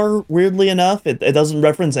Brinstar, weirdly enough. It doesn't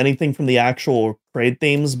reference anything from the actual Kraid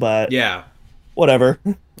themes, but yeah, whatever.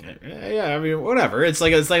 Yeah, I mean, whatever. It's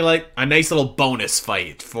like a nice little bonus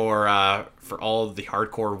fight for all of the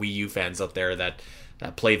hardcore Wii U fans out there that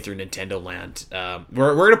played through Nintendo Land.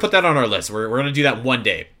 We're gonna put that on our list. We're gonna do that one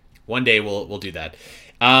day. One day we'll do that.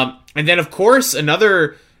 And then of course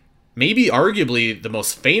another, maybe arguably the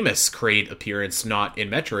most famous Kraid appearance not in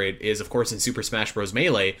Metroid is of course in Super Smash Bros.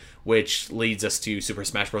 Melee, which leads us to Super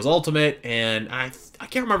Smash Bros. Ultimate. And I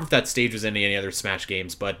can't remember if that stage was in any other Smash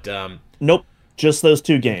games, but nope, just those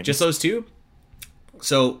two games. Just those two.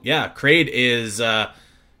 So yeah, Kraid is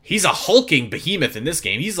he's a hulking behemoth in this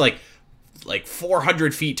game. He's like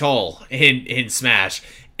 400 feet tall in Smash,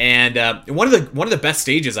 and one of the best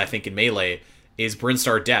stages I think in Melee is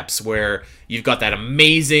Brinstar Depths, where you've got that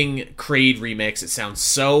amazing Kraid remix. It sounds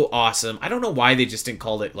so awesome. I don't know why they just didn't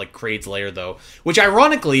call it like Kraid's Lair though, which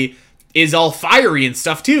ironically is all fiery and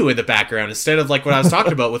stuff too in the background, instead of like what I was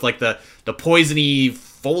talking about with like the poisony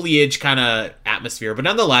foliage kind of atmosphere. But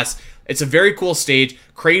nonetheless, it's a very cool stage.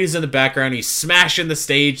 Kraid is in the background. He's smashing the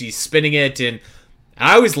stage. He's spinning it, and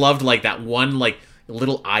I always loved like that one like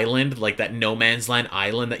little island, like that no man's land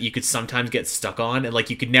island that you could sometimes get stuck on, and like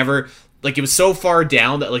you could never, like it was so far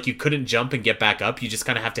down that like you couldn't jump and get back up. You just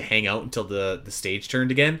kind of have to hang out until the stage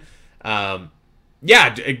turned again. An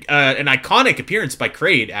iconic appearance by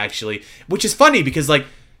Kraid actually, which is funny because like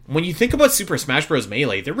when you think about Super Smash Bros.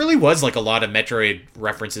 Melee, there really was like a lot of Metroid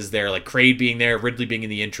references there, like Kraid being there, Ridley being in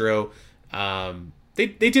the intro. They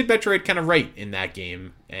did Metroid kind of right in that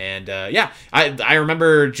game. And I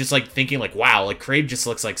remember just like thinking like, wow, like Kraid just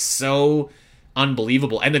looks like so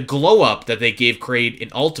unbelievable. And the glow up that they gave Kraid in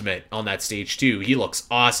Ultimate on that stage too, he looks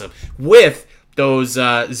awesome with those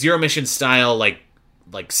Zero Mission style like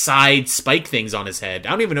side spike things on his head. I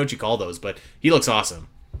don't even know what you call those, but he looks awesome.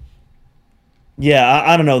 Yeah,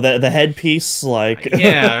 I don't know, the headpiece, like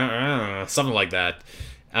yeah, something like that.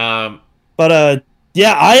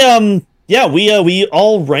 We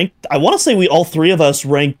all ranked. I want to say we all three of us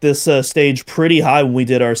ranked this stage pretty high when we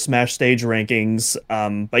did our Smash stage rankings.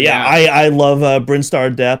 I love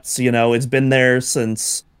Brinstar Depths. You know, it's been there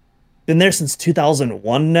since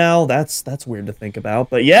 2001 now. That's weird to think about,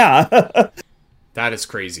 but yeah, that is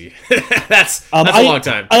crazy. that's a long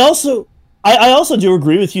time. I also do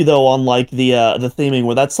agree with you though on like the theming,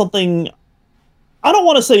 where that's something. I don't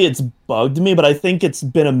want to say it's bugged me, but I think it's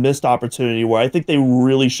been a missed opportunity where I think they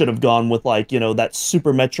really should have gone with like, you know, that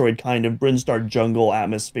Super Metroid kind of Brinstar jungle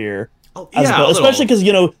atmosphere. Oh, yeah, especially because,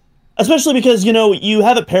 you know, you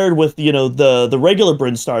have it paired with, you know, the regular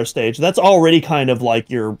Brinstar stage. That's already kind of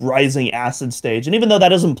like your rising acid stage. And even though that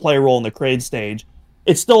doesn't play a role in the Kraid stage,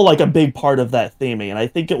 it's still like a big part of that theming, and I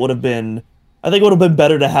think it would have been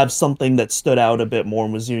better to have something that stood out a bit more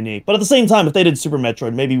and was unique. But at the same time, if they did Super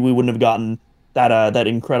Metroid, maybe we wouldn't have gotten that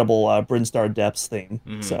incredible Brinstar Depths theme.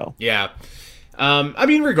 So yeah. I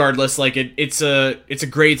mean, regardless, like it's a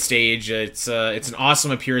great stage. It's an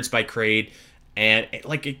awesome appearance by Kraid, and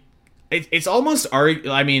it's almost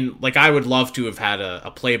I mean, like I would love to have had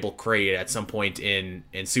a playable Kraid at some point in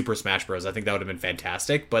Super Smash Bros. I think that would have been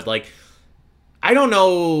fantastic. But like, I don't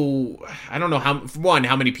know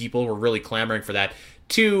how many people were really clamoring for that.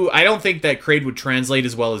 2, I don't think that Kraid would translate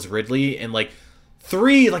as well as Ridley, and like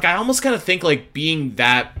 3, like I almost kind of think like being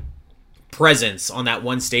that presence on that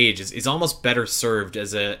one stage is almost better served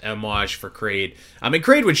as a homage for Kraid. I mean,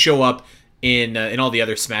 Kraid would show up in all the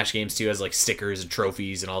other Smash games too, as like stickers and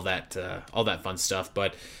trophies and all that fun stuff.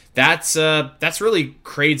 But that's really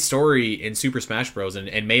Kraid's story in Super Smash Bros.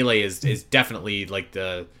 And Melee is definitely like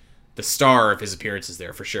the star of his appearances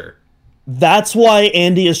there for sure. That's why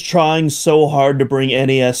Andy is trying so hard to bring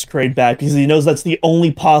NES Kraid back, because he knows that's the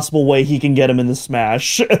only possible way he can get him in the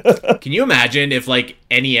Smash. Can you imagine if like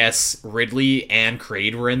NES Ridley and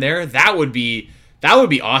Kraid were in there? That would be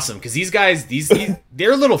awesome, because these guys,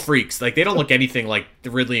 they're little freaks. Like, they don't look anything like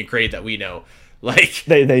the Ridley and Kraid that we know. Like,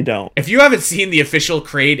 they don't. If you haven't seen the official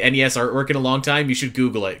Kraid NES artwork in a long time, you should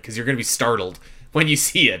Google it, because you're going to be startled when you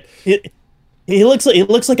see it. He looks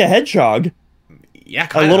like a hedgehog. Yeah,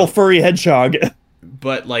 a little furry hedgehog.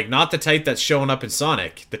 But like, not the type that's showing up in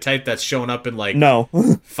Sonic. The type that's showing up in like no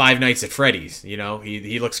Five Nights at Freddy's. You know,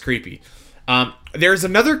 he looks creepy. There's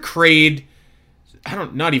another Kraid.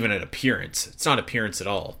 Not even an appearance. It's not appearance at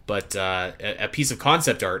all, but a piece of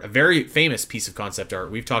concept art, a very famous piece of concept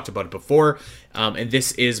art. We've talked about it before, and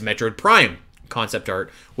this is Metroid Prime concept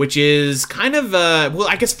art, which is kind of well,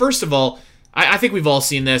 I guess first of all, I think we've all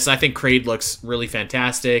seen this. I think Kraid looks really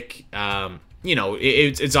fantastic. You know,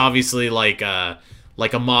 it's obviously like a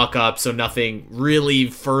mock-up, so nothing really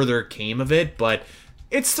further came of it, but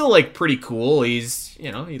it's still like pretty cool. He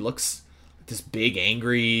looks like this big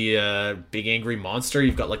angry monster.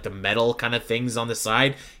 You've got like the metal kind of things on the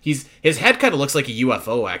side. His head kind of looks like a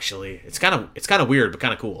UFO. Actually, it's kind of weird, but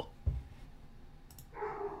kind of cool.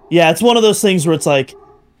 Yeah, it's one of those things where it's like,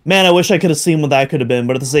 man, I wish I could have seen what that could have been,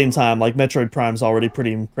 but at the same time, like, Metroid Prime's already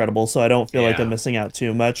pretty incredible, so I don't feel like I'm missing out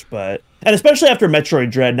too much, and especially after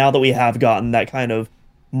Metroid Dread, now that we have gotten that kind of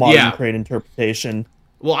modern Kraid interpretation.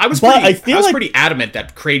 Well, I was pretty adamant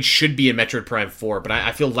that Kraid should be in Metroid Prime 4, but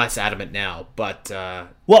I feel less adamant now. But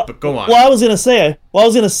go on. Well, I was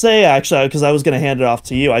gonna say actually, because I was gonna hand it off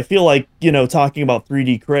to you. I feel like, talking about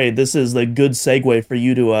 3D Kraid, this is the good segue for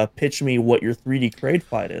you to pitch me what your 3D Kraid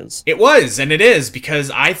fight is. It was, and it is,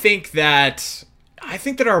 because I think that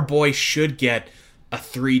our boy should get a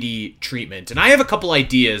 3D treatment, and I have a couple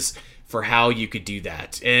ideas for how you could do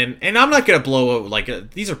that. And I'm not gonna blow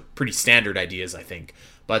these are pretty standard ideas, I think.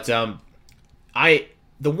 But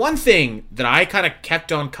the one thing that I kind of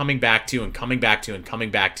kept on coming back to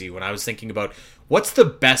when I was thinking about what's the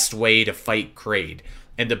best way to fight Kraid,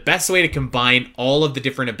 and the best way to combine all of the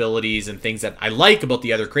different abilities and things that I like about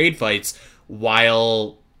the other Kraid fights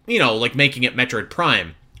while, like making it Metroid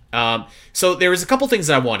Prime. So there was a couple things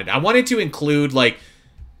that I wanted. I wanted to include like,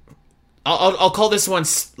 I'll call this one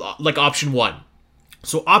like option 1.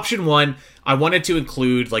 So option 1, I wanted to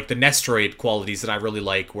include like the Nestroid qualities that I really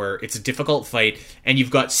like, where it's a difficult fight and you've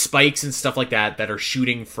got spikes and stuff like that are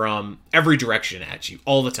shooting from every direction at you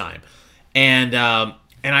all the time. And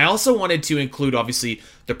I also wanted to include obviously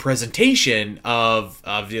the presentation of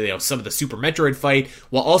some of the Super Metroid fight,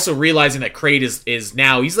 while also realizing that Kraid is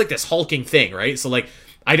now, he's like this hulking thing, right? So like,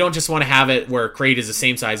 I don't just want to have it where Kraid is the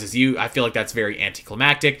same size as you. I feel like that's very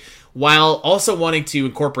anticlimactic, while also wanting to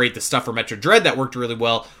incorporate the stuff from Metroid Dread that worked really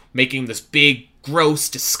well, making this big, gross,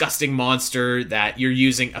 disgusting monster that you're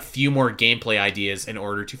using a few more gameplay ideas in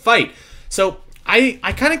order to fight. So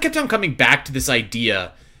I kind of kept on coming back to this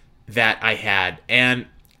idea that I had, and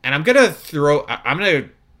I'm gonna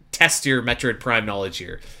test your Metroid Prime knowledge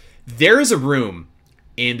here. There is a room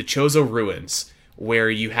in the Chozo Ruins where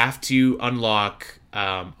you have to unlock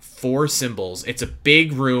 4 symbols. It's a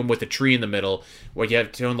big room with a tree in the middle where you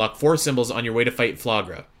have to unlock 4 symbols on your way to fight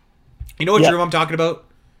Flagra. You know what room I'm talking about?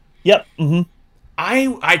 Yep. Mm-hmm.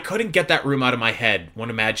 I couldn't get that room out of my head when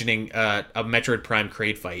imagining a Metroid Prime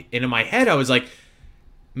Kraid fight. And in my head, I was like,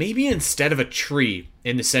 maybe instead of a tree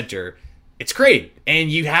in the center, it's Kraid.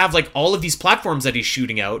 And you have like all of these platforms that he's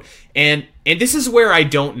shooting out. And this is where I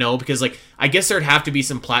don't know, because like, I guess there'd have to be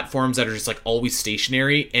some platforms that are just like always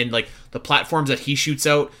stationary, and like the platforms that he shoots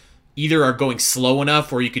out, either are going slow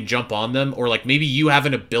enough where you can jump on them, or like maybe you have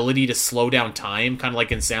an ability to slow down time, kind of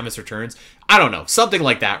like in Samus Returns. I don't know, something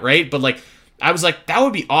like that, right? But like, I was like, that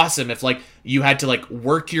would be awesome if like you had to like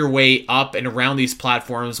work your way up and around these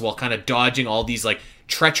platforms while kind of dodging all these like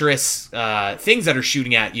treacherous things that are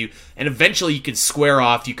shooting at you, and eventually you could square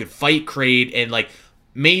off, you could fight Kraid, and like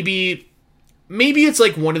maybe it's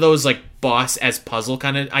like one of those like boss as puzzle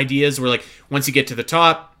kind of ideas where like once you get to the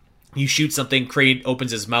top, you shoot something, Kraid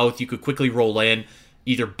opens his mouth, you could quickly roll in,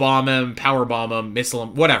 either bomb him, power bomb him, missile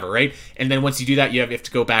him, whatever, right? And then once you do that, you have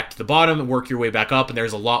to go back to the bottom and work your way back up, and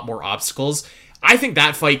there's a lot more obstacles. I think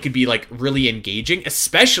that fight could be like really engaging,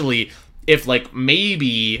 especially if like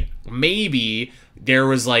maybe there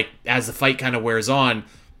was like, as the fight kind of wears on,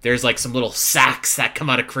 there's like some little sacks that come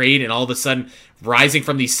out of Kraid, and all of a sudden rising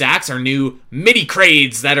from these sacks are new mini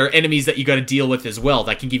Kraids that are enemies that you got to deal with as well,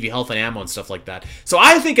 that can give you health and ammo and stuff like that. So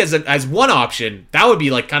I think as one option, that would be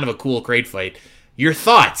like kind of a cool Kraid fight. Your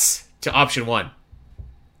thoughts to option one?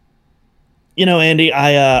 You know, Andy,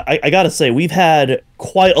 I gotta say, we've had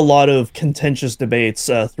quite a lot of contentious debates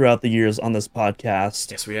throughout the years on this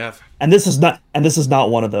podcast. Yes, we have. And this is not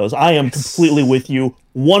one of those. I am completely with you,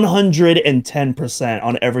 110%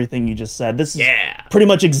 on everything you just said. This is pretty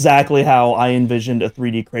much exactly how I envisioned a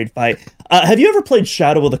 3D Kraid fight. Have you ever played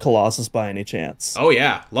Shadow of the Colossus by any chance? Oh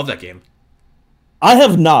yeah, love that game. I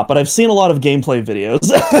have not, but I've seen a lot of gameplay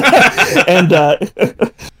videos.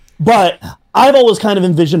 But I've always kind of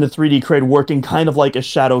envisioned a 3D Kraid working kind of like a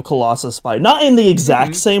Shadow Colossus fight. Not in the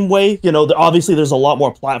exact same way. You know, obviously there's a lot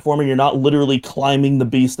more platforming. You're not literally climbing the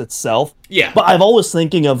beast itself. Yeah. But I've always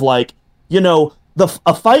thinking of like, you know,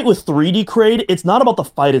 a fight with 3D Kraid, it's not about the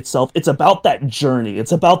fight itself. It's about that journey.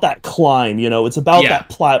 It's about that climb, you know. It's about that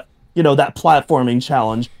platforming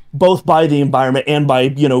challenge, both by the environment and by,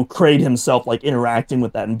 you know, Kraid himself, like, interacting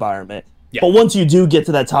with that environment. Yeah. But once you do get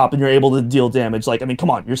to that top and you're able to deal damage, like, I mean, come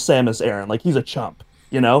on, you're Samus Aran, like, he's a chump,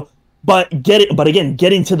 you know? But again,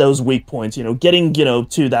 getting to those weak points, you know, getting, you know,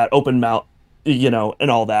 to that open mouth, you know, and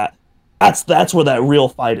all that, that's where that real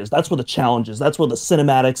fight is. That's where the challenge is. That's where the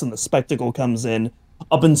cinematics and the spectacle comes in,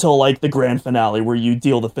 up until, like, the grand finale where you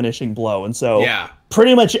deal the finishing blow. And so,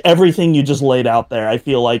 pretty much everything you just laid out there, I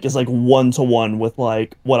feel like, is, like, 1-to-1 with,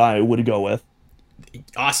 like, what I would go with.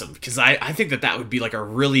 Awesome, because I think that would be like a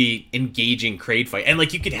really engaging Kraid fight, and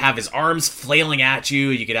like you could have his arms flailing at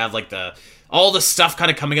you, you could have like all the stuff kind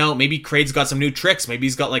of coming out. Maybe Kraid's got some new tricks, maybe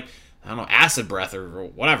he's got like, I don't know, acid breath or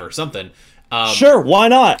whatever, something. Sure, why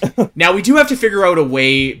not? Now we do have to figure out a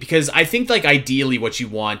way, because I think like ideally what you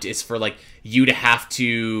want is for like you to have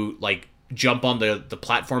to like jump on the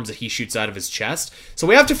platforms that he shoots out of his chest. So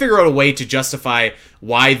we have to figure out a way to justify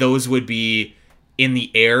why those would be in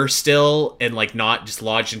the air still and like not just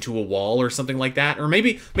lodged into a wall or something like that. Or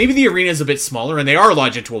maybe the arena is a bit smaller and they are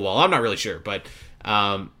lodged into a wall. I'm not really sure, but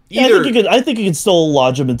either... I think you could still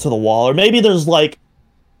lodge them into the wall, or maybe there's like,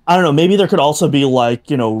 I don't know, maybe there could also be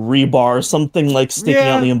like, you know, rebar, something like sticking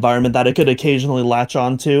out in the environment that it could occasionally latch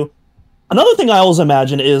onto. Another thing I always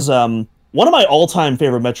imagine is one of my all-time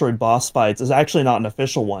favorite Metroid boss fights is actually not an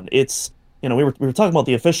official one. It's, you know, we were talking about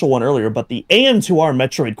the official one earlier, but the AM2R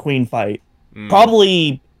Metroid Queen fight,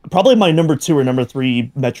 probably my number 2 or number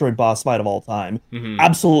 3 Metroid boss fight of all time.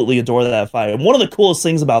 Absolutely adore that fight. And one of the coolest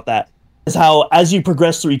things about that is how, as you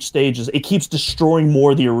progress through each stages, it keeps destroying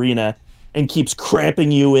more of the arena and keeps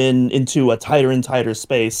cramping you into a tighter and tighter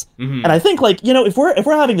space. And I think, like, you know, if we're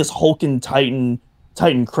having this Hulk and Titan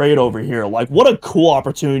Kraid over here, like, what a cool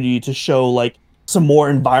opportunity to show like some more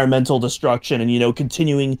environmental destruction and, you know,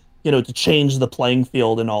 continuing, you know, to change the playing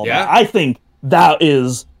field and all that. I think that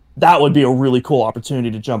would be a really cool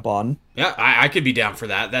opportunity to jump on. Yeah, I could be down for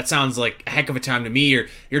that. That sounds like a heck of a time to me.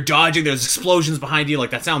 You're dodging, there's explosions behind you,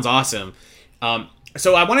 like, that sounds awesome.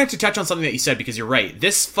 So I wanted to touch on something that you said, because you're right.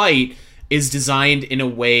 This fight is designed in a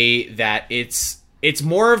way that it's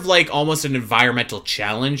more of like almost an environmental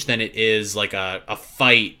challenge than it is like a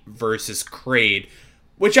fight versus Kraid,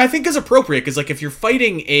 which I think is appropriate, because like if you're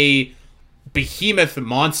fighting a behemoth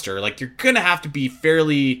monster, like, you're gonna have to be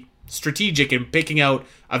fairly strategic in picking out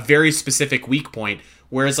a very specific weak point.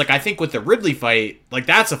 Whereas, like, I think with the Ridley fight, like,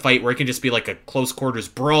 that's a fight where it can just be like a close quarters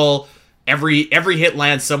brawl. Every hit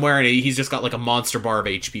lands somewhere, and he's just got like a monster bar of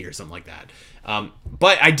HP or something like that.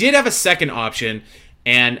 But I did have a second option,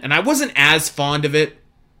 and I wasn't as fond of it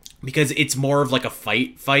because it's more of like a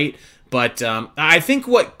fight. But I think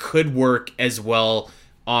what could work as well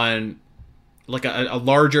on like a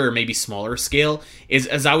larger or maybe smaller scale is,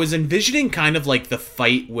 as I was envisioning kind of like the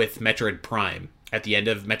fight with Metroid Prime, at the end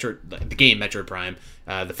of the game Metroid Prime,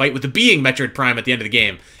 the fight with the being Metroid Prime at the end of the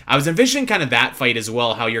game. I was envisioning kind of that fight as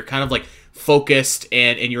well, how you're kind of like focused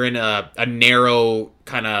and you're in a narrow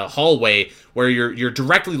kind of hallway where you're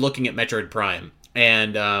directly looking at Metroid Prime.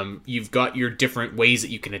 And you've got your different ways that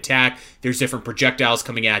you can attack. There's different projectiles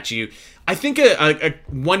coming at you. I think a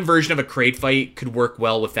one version of a Kraid fight could work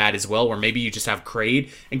well with that as well, where maybe you just have Kraid,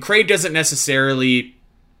 and Kraid doesn't necessarily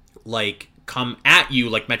like come at you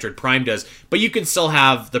like Metroid Prime does, but you can still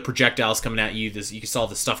have the projectiles coming at you. You can still have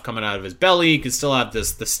the stuff coming out of his belly. You can still have the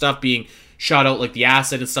stuff being shot out like the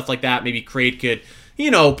acid and stuff like that. Maybe Kraid could,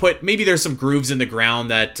 maybe there's some grooves in the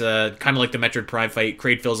ground that kind of like the Metroid Prime fight.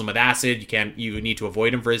 Kraid fills them with acid. You need to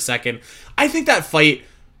avoid him for a second. I think that fight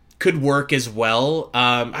could work as well.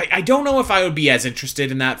 I don't know if I would be as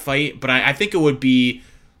interested in that fight, but I think it would be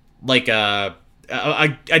like a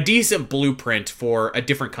decent blueprint for a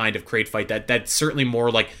different kind of Kraid fight that's certainly more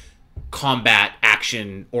like combat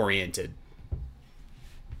action oriented.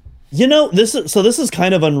 This is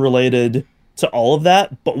kind of unrelated to all of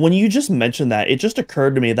that, but when you just mentioned that, it just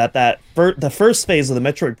occurred to me that the first phase of the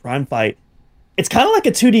Metroid Prime fight, it's kind of like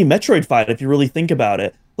a 2D Metroid fight if you really think about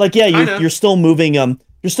it. Like, yeah, you're still moving on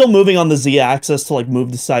the Z-axis to like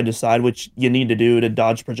move side to side, which you need to do to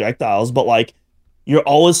dodge projectiles, but like you're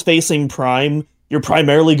always facing Prime. You're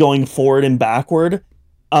primarily going forward and backward,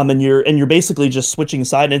 and you're basically just switching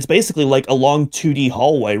side, and it's basically like a long 2D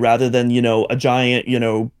hallway rather than a giant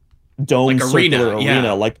dome like circular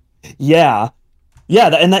arena. Yeah.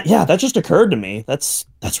 That just occurred to me. That's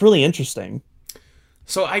really interesting.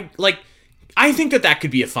 So I think that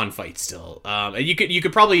could be a fun fight still. You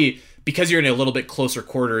could probably, because you're in a little bit closer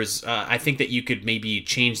quarters, I think that you could maybe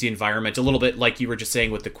change the environment a little bit, like you were just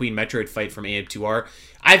saying with the Queen Metroid fight from AM2R.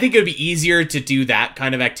 I think it would be easier to do that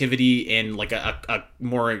kind of activity in like a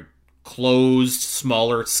more closed,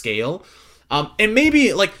 smaller scale. And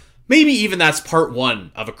maybe even that's part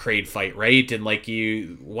one of a Kraid fight, right? And like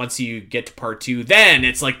once you get to part two, then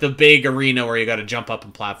it's like the big arena where you got to jump up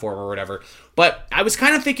and platform or whatever. But I was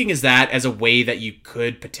kind of thinking as a way that you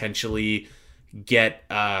could potentially get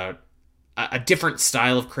a different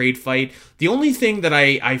style of Kraid fight. The only thing that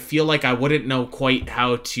I feel like I wouldn't know quite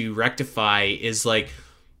how to rectify is like,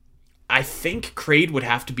 I think Kraid would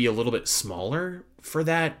have to be a little bit smaller for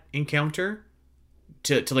that encounter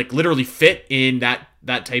to like literally fit in that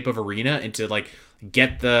type of arena and to like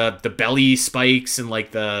get the belly spikes and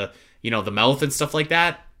like the the mouth and stuff like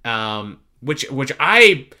that. Which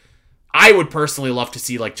I would personally love to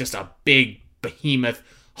see, like just a big behemoth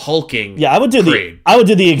hulking. Yeah, I would do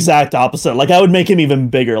the exact opposite. Like I would make him even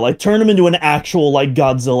bigger. Like turn him into an actual like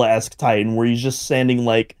Godzilla-esque Titan where he's just standing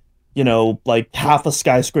like like half a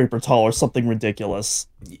skyscraper tall or something ridiculous.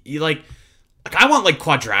 You like I want like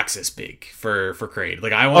Quadraxis big for Kraid.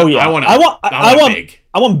 Like I want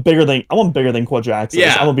bigger than Quadraxis.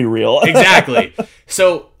 Yeah, I'm gonna be real. Exactly.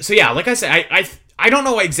 So yeah, like I said, I don't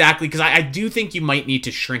know exactly, because I do think you might need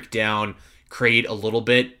to shrink down Kraid a little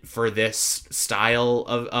bit for this style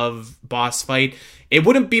of boss fight. It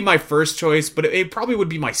wouldn't be my first choice, but it probably would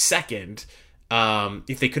be my second.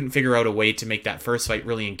 If they couldn't figure out a way to make that first fight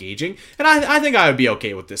really engaging. And I think I would be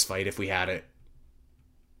okay with this fight if we had it.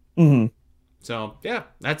 Mm-hmm. So yeah,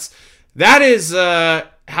 that is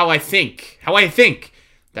how I think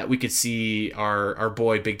that we could see our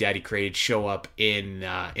boy Big Daddy Kraid show up in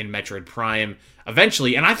Metroid Prime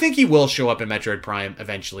eventually. And I think he will show up in Metroid Prime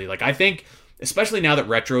eventually. Like I think, especially now that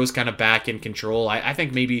Retro's kind of back in control, I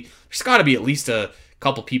think maybe there's got to be at least a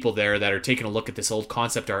couple people there that are taking a look at this old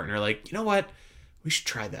concept art and are like, you know what? We should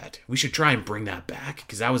try that. We should try and bring that back,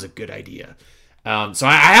 because that was a good idea. So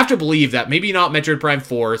I have to believe that maybe not Metroid Prime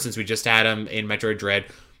 4, since we just had him in Metroid Dread.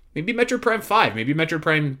 Maybe Metroid Prime 5, maybe Metroid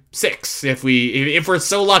Prime 6. If we're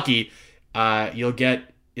so lucky, you'll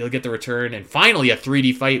get the return and finally a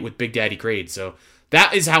 3D fight with Big Daddy Kraid. So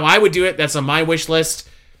that is how I would do it. That's on my wish list.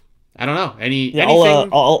 I don't know. Anything?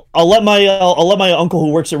 I'll let my uncle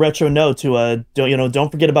who works at Retro know to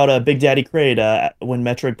don't forget about Big Daddy Kraid when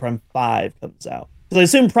Metroid Prime 5 comes out. Because I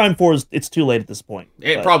assume Prime 4 it's too late at this point.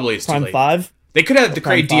 It probably is Prime too late. 5. They could have the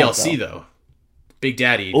Kraid DLC though. Big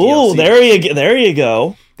Daddy. Ooh, DLC. there you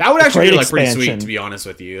go. That would actually be like expansion. pretty sweet, to be honest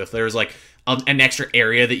with you. If there was like an extra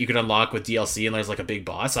area that you could unlock with DLC and there's like a big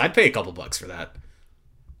boss, I'd pay a couple bucks for that.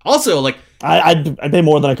 Also, like I'd pay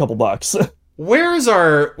more than a couple bucks. Where's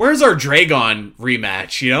our Dragon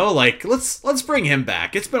rematch? Like let's bring him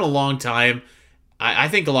back. It's been a long time. I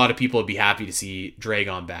think a lot of people would be happy to see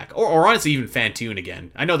Dragon back, or honestly even Fantoon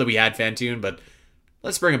again. I know that we had Fantoon, but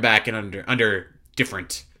let's bring him back in under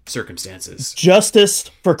different circumstances.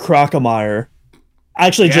 Justice for Crocomire.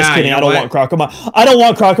 Actually, just kidding. I don't want Crocomire. I don't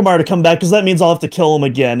want Crocomire to come back because that means I'll have to kill him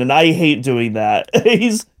again, and I hate doing that.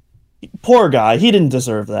 He's poor guy. He didn't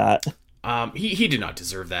deserve that. He did not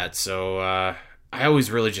deserve that. So I always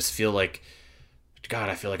really just feel like, God,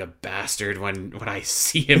 I feel like a bastard when I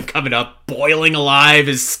see him coming up, boiling alive.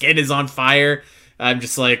 His skin is on fire. I'm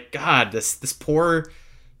just like, God, this poor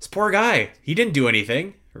guy. He didn't do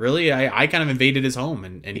anything. Really, I kind of invaded his home,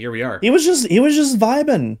 and here we are. He was just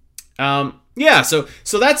vibing. Yeah, so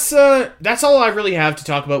that's all I really have to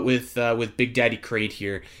talk about with Big Daddy Kraid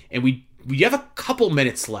here, and we have a couple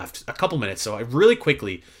minutes left, so I really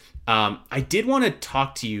quickly, I did want to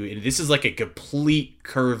talk to you, and this is like a complete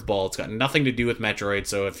curveball. It's got nothing to do with Metroid,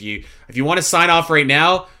 so if you want to sign off right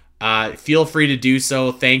now, feel free to do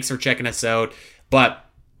so. Thanks for checking us out, but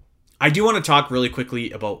I do want to talk really quickly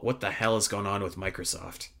about what the hell is going on with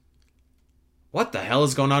Microsoft. What the hell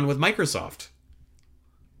is going on with Microsoft?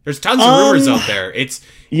 There's tons of rumors out there. It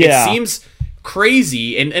seems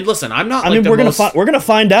crazy. And listen, I'm not. We're gonna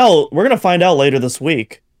find out. We're gonna find out later this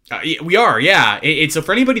week. We are, yeah. It's so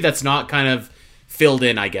for anybody that's not kind of filled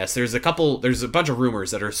in, I guess there's a bunch of rumors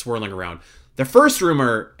that are swirling around. The first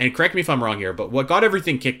rumor, and correct me if I'm wrong here, but what got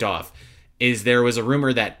everything kicked off is there was a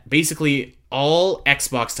rumor that basically all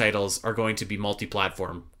Xbox titles are going to be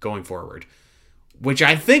multi-platform going forward, which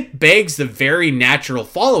I think begs the very natural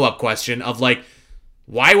follow-up question of like,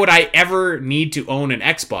 why would I ever need to own an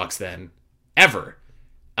Xbox then? Ever.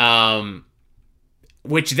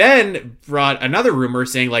 Which then brought another rumor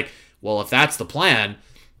saying like, well, if that's the plan,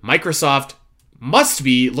 Microsoft must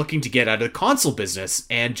be looking to get out of the console business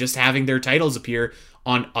and just having their titles appear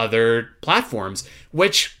on other platforms,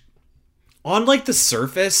 which on like the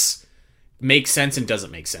surface makes sense and doesn't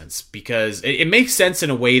make sense, because it makes sense in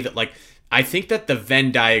a way that like, I think that the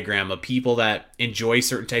Venn diagram of people that enjoy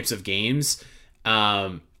certain types of games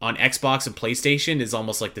on Xbox and PlayStation is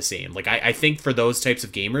almost like the same. Like I think for those types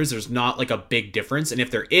of gamers, there's not like a big difference. And if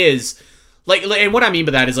there is, like and what I mean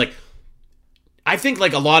by that is like, I think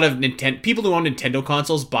like a lot of people who own Nintendo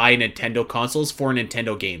consoles buy Nintendo consoles for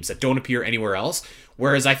Nintendo games that don't appear anywhere else.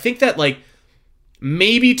 Whereas I think that like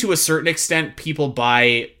maybe to a certain extent people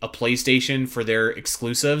buy a PlayStation for their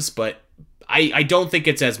exclusives, but I don't think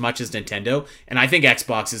it's as much as Nintendo. And I think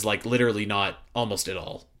Xbox is like literally not almost at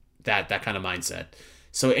all that kind of mindset.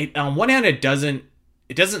 So on one hand, it doesn't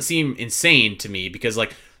seem insane to me, because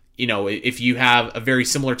like, you know, if you have a very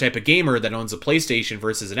similar type of gamer that owns a PlayStation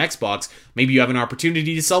versus an Xbox, maybe you have an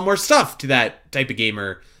opportunity to sell more stuff to that type of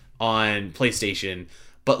gamer on PlayStation.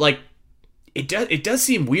 But like, it does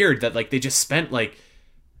seem weird that like they just spent like,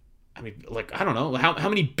 I mean, like, I don't know, how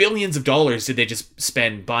many billions of dollars did they just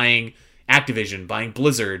spend buying Activision, buying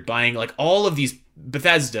Blizzard, buying like all of these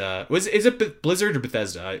Bethesda. Is it Blizzard or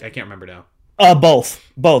Bethesda? I can't remember now. Both.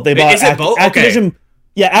 They bought. Is it both? Activision. Okay.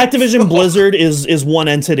 Yeah, Activision Blizzard is one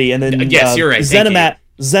entity, and then yes, you're right.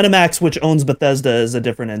 ZeniMax, which owns Bethesda, is a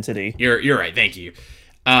different entity. You're right. Thank you.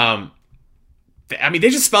 I mean,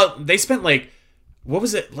 they spent like, what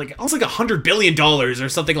was it, like almost like $100 billion or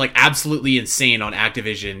something like absolutely insane on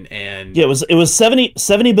Activision. And yeah, it was 70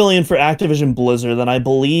 billion for Activision Blizzard, then I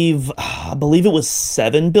believe it was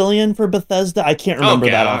 7 billion for Bethesda. I can't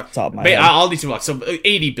remember that off the top of my head. I'll need to look. So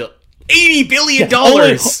 $80 billion. Yeah,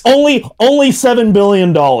 only $7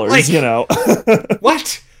 billion. Like, you know,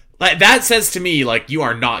 what? Like, that says to me like you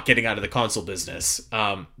are not getting out of the console business.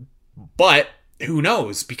 But who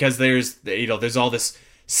knows? Because there's all this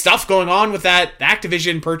stuff going on with that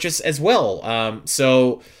Activision purchase as well.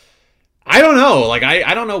 So I don't know. Like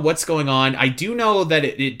I don't know what's going on. I do know that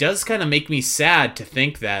it does kind of make me sad to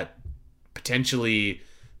think that potentially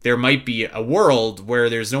there might be a world where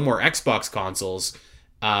there's no more Xbox consoles.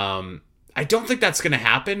 I don't think that's going to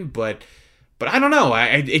happen, but I don't know.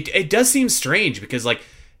 It does seem strange, because like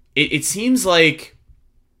it seems like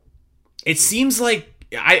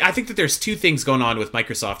I think that there's two things going on with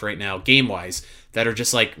Microsoft right now, game-wise, that are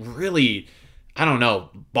just like really, I don't know,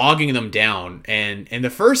 bogging them down. And the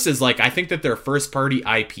first is like, I think that their first-party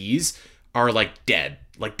IPs are like dead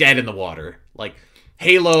in the water. Like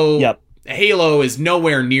Halo. Yep. Halo is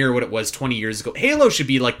nowhere near what it was 20 years ago. Halo should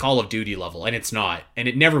be like Call of Duty level, and it's not, and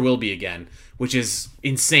it never will be again, which is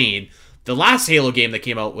insane. The last Halo game that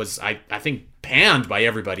came out was, I think, panned by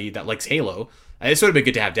everybody that likes Halo. This would have been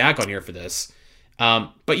good to have Dak on here for this.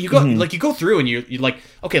 But you go you go through and you're like,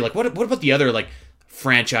 okay, like what about the other like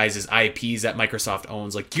franchises, IPs that Microsoft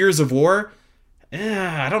owns, like Gears of War?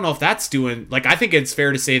 I don't know if that's doing, like, I think it's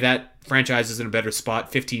fair to say that franchise is in a better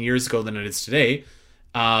spot 15 years ago than it is today.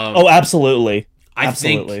 Absolutely. I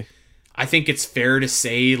think it's fair to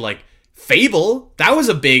say like Fable, that was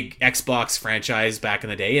a big Xbox franchise back in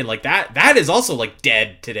the day, and like that is also like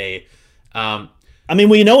dead today. I mean,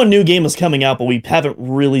 we know a new game is coming out, but we haven't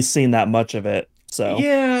really seen that much of it. So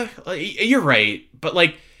yeah, you're right. But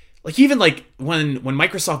like even like when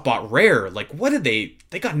Microsoft bought Rare, like what did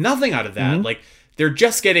they got nothing out of that. Mm-hmm. Like they're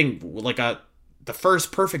just getting like the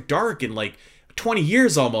first Perfect Dark in like 20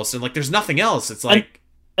 years almost, and like there's nothing else. It's like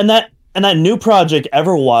and that new project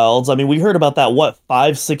Everwilds, I mean, we heard about that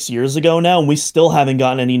 5-6 years ago now, and we still haven't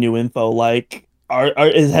gotten any new info. Like,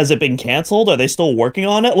 has it been canceled? Are they still working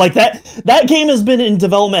on it? Like that game has been in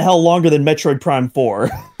development hell longer than Metroid Prime 4.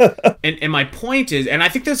 and my point is, and I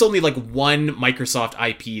think there's only like one Microsoft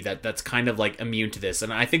IP that's kind of like immune to this,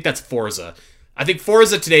 and I think that's Forza. I think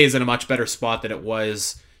Forza today is in a much better spot than it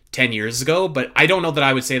was 10 years ago, but I don't know that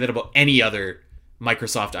I would say that about any other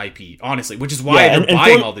Microsoft IP, honestly, which is why they're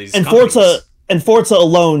buying all these companies. Forza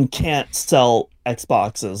alone can't sell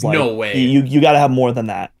Xboxes. Like, no way. You got to have more than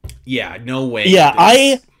that. Yeah, no way. Yeah,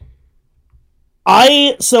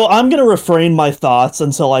 so I'm going to refrain my thoughts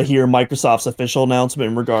until I hear Microsoft's official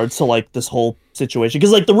announcement in regards to like this whole situation,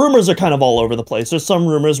 because like the rumors are kind of all over the place. There's some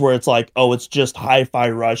rumors where it's like, oh, it's just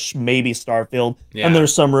Hi-Fi Rush, maybe Starfield, and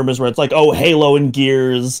there's some rumors where it's like, oh, Halo and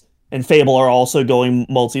Gears and Fable are also going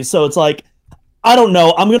multi. So it's like, I don't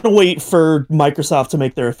know. I'm going to wait for Microsoft to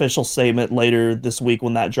make their official statement later this week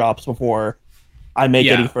when that drops before I make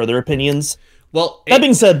any further opinions. Well, that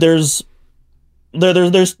being said, there's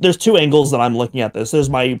two angles that I'm looking at this. There's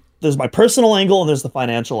my personal angle and there's the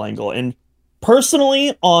financial angle. And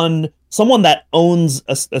personally, on someone that owns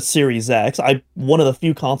a Series X, one of the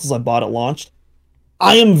few consoles I bought at launch,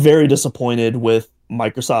 I am very disappointed with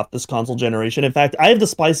Microsoft this console generation. In fact, I have the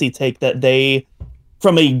spicy take that they,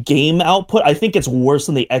 from a game output, I think it's worse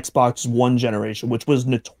than the Xbox One generation, which was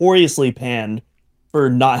notoriously panned for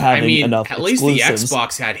not having enough exclusives. At least the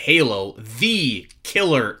Xbox had Halo, the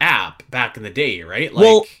killer app back in the day, right? Like,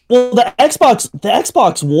 well, the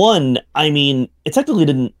Xbox One, I mean, it technically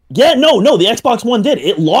didn't. Yeah, no, the Xbox One did.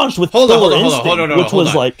 It launched with Hold on, which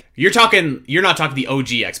was like, you're not talking the OG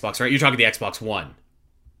Xbox, right? You're talking the Xbox One.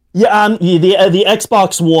 Yeah, the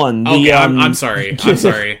Xbox One. Okay, I'm sorry.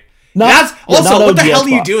 That's also, what the hell are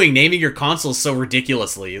you doing naming your consoles so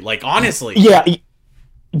ridiculously? Like, honestly.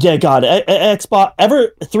 Yeah, God, Xbox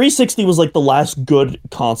 360 was like the last good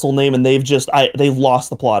console name, and they've lost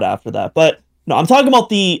the plot after that. But no, I'm talking about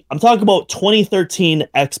 2013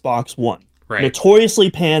 Xbox One, right? Notoriously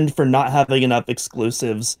panned for not having enough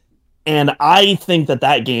exclusives, and I think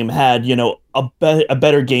that game had a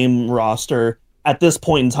better game roster at this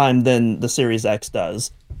point in time than the Series X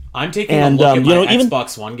does. I'm taking a look at my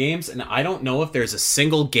Xbox One games, and I don't know if there's a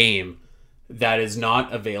single game that is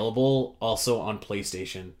not available also on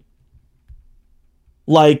PlayStation.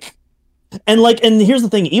 And here's the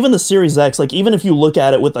thing, even the Series X, like, even if you look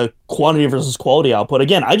at it with a quantity versus quality output,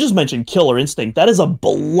 again, I just mentioned Killer Instinct. That is a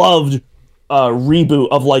beloved reboot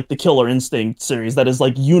of like the Killer Instinct series that is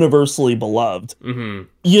like universally beloved.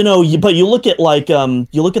 Mm-hmm. But you look at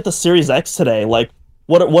the Series X today, like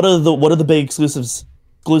what are the big exclusives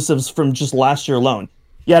from just last year alone?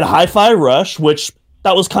 You had Hi-Fi Rush, which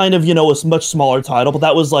that was kind of, a much smaller title, but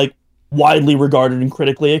that was like widely regarded and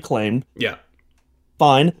critically acclaimed. Yeah.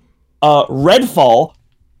 Fine. Redfall,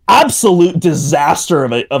 absolute disaster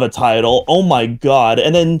of a title. Oh my God.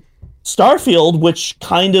 And then Starfield, which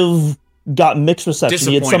kind of got mixed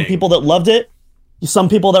reception. You had some people that loved it, some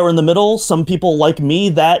people that were in the middle, some people like me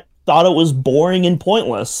that thought it was boring and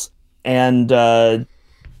pointless. And and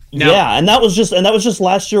that was just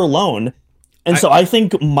last year alone. And so I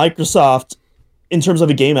think Microsoft, in terms of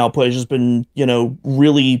a game output, has just been,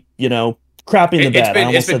 really, crapping the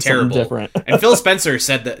bed. It's been terrible. Different. And Phil Spencer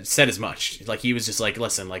said as much. Like, he was just like,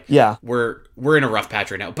 listen, like, we're in a rough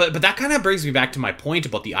patch right now. But that kind of brings me back to my point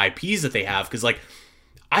about the IPs that they have, because like,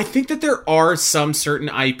 I think that there are some certain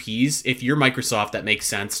IPs, if you're Microsoft, that makes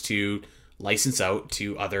sense to license out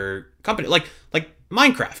to other companies. Like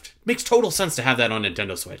Minecraft makes total sense to have that on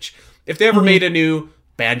Nintendo Switch. If they ever made a new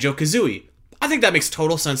Banjo-Kazooie, I think that makes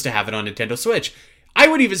total sense to have it on Nintendo Switch. I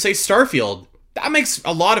would even say Starfield, that makes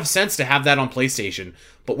a lot of sense to have that on PlayStation.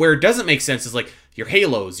 But where it doesn't make sense is like your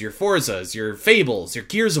Halos, your Forzas, your Fables, your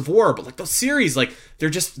Gears of War. But like those series, like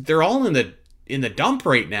they're all in the dump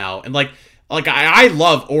right now. And like I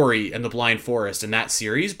love Ori and the Blind Forest and that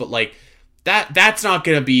series, but like that's not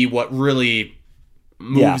gonna be what really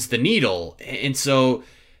moves the needle. And so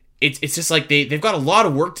it's just like they've got a lot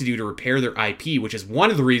of work to do to repair their IP, which is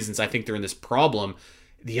one of the reasons I think they're in this problem.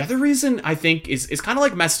 The other reason I think is kind of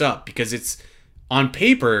like messed up, because it's on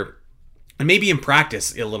paper and maybe in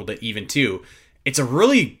practice a little bit even too. It's a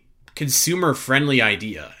really consumer-friendly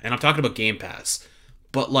idea, and I'm talking about Game Pass,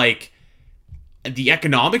 but, like, the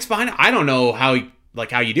economics behind it, I don't know how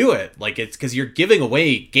you do it. Like, it's because you're giving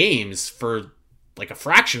away games for, like, a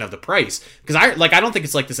fraction of the price. Because I don't think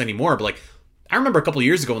it's like this anymore, but, like, I remember a couple of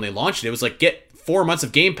years ago when they launched it, it was like, get 4 months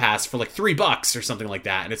of Game Pass for like $3 or something like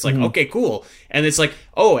that. And it's like, okay, cool. And it's like,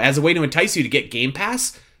 oh, as a way to entice you to get Game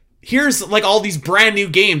Pass, here's like all these brand new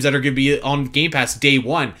games that are going to be on Game Pass day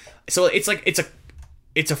one. So it's like,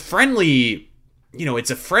 it's a friendly, it's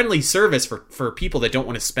a friendly service for people that don't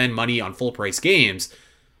want to spend money on full price games.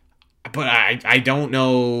 But I don't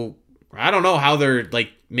know how they're like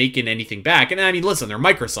making anything back. And I mean, listen, they're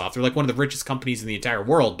Microsoft. They're like one of the richest companies in the entire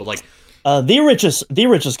world, but like, the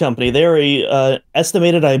richest company. They're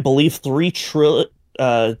estimated, I believe, 3 trillion.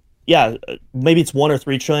 Maybe it's 1 or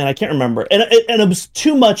 3 trillion. I can't remember. And it was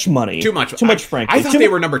too much money. Too much, frankly. I thought they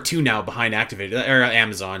were number 2 now behind Activision or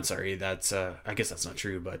Amazon. Sorry, that's I guess that's not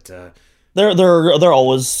true, but they're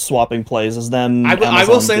always swapping places. Them. I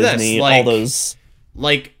will say Disney, this: like, all those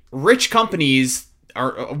like rich companies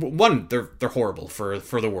are they're horrible for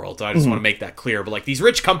the world. I just want to make that clear. But like these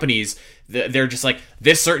rich companies, they're just like,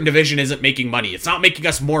 this certain division isn't making money. It's not making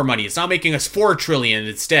us more money. It's not making us 4 trillion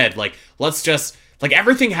instead. Like, let's just like,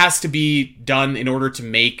 everything has to be done in order to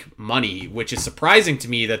make money, which is surprising to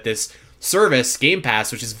me that this service, Game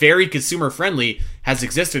Pass, which is very consumer friendly, has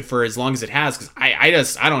existed for as long as it has. Because I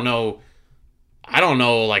don't know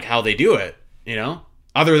like how they do it,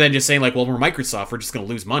 other than just saying like, well, we're Microsoft, we're just going to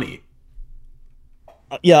lose money.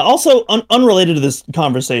 Yeah, also unrelated to this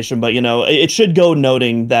conversation, but, it should go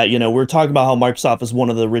noting that, we're talking about how Microsoft is one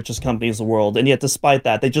of the richest companies in the world, and yet despite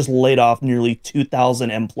that, they just laid off nearly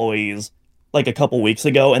 2,000 employees like a couple weeks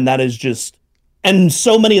ago, and that is just... And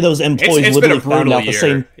so many of those employees it's literally been a found out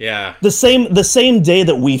the same day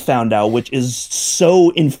that we found out, which is so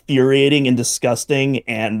infuriating and disgusting,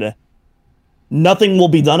 and nothing will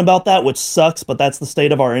be done about that, which sucks, but that's the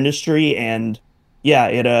state of our industry, and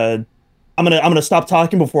yeah, I'm gonna stop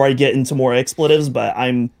talking before I get into more expletives, but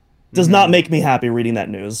does not make me happy reading that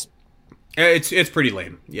news. It's pretty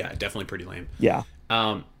lame. Yeah, definitely pretty lame. Yeah.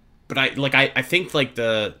 But I think like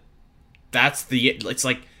it's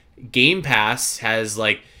like Game Pass has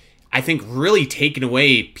like, I think, really taken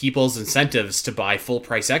away people's incentives to buy full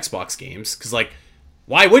price Xbox games, because like,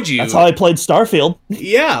 why would you? That's how I played Starfield.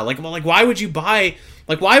 Yeah, like why would you buy?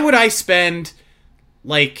 Like, why would I spend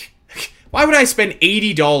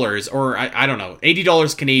 $80 or I don't know,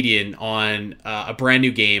 $80 Canadian on a brand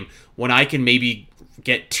new game when I can maybe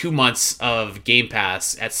get 2 months of Game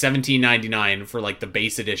Pass at $17.99 for like the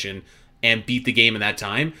base edition and beat the game in that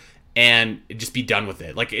time and just be done with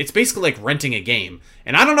it? Like, it's basically like renting a game.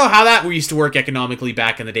 And I don't know how that used to work economically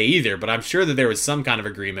back in the day either, but I'm sure that there was some kind of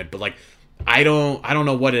agreement. But like, I don't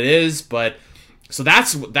know what it is, but so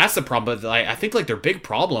that's the problem. But I think like their big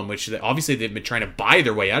problem, which obviously they've been trying to buy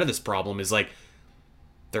their way out of this problem, is like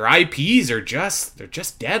their IPs are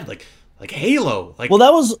just dead. Like Halo. Like,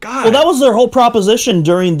 that was their whole proposition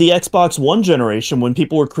during the Xbox One generation when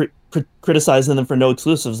people were criticizing them for no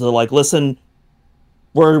exclusives. They're like, listen,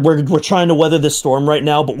 we're trying to weather this storm right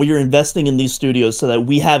now, but we are investing in these studios so that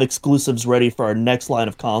we have exclusives ready for our next line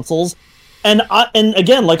of consoles. And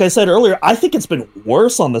again, like I said earlier, I think it's been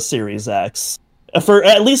worse on the Series X.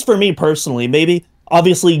 At least for me personally. Maybe,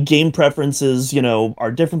 obviously, game preferences,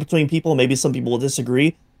 are different between people. Maybe some people will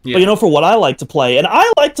disagree. Yeah. But, for what I like to play, and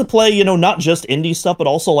I like to play, not just indie stuff, but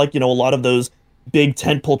also, like, a lot of those big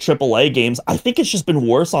tentpole AAA games, I think it's just been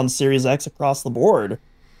worse on Series X across the board.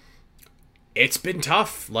 It's been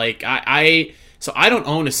tough. Like, so I don't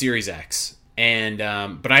own a Series X, and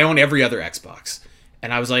but I own every other Xbox.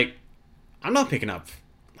 And I was like, I'm not picking up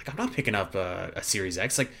a Series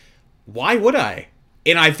X. Like, why would I?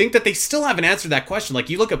 And I think that they still haven't answered that question. Like,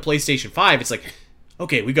 you look at PlayStation 5, it's like,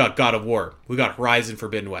 okay, we got God of War, we got Horizon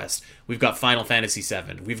Forbidden West, we've got Final Fantasy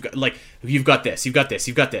 7, we've got, like, you've got this,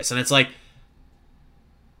 and it's like,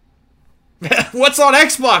 what's on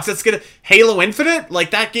Xbox that's gonna... Halo Infinite? Like,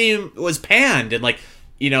 that game was panned, and like,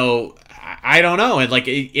 I don't know. And like,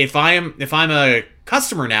 if I'm a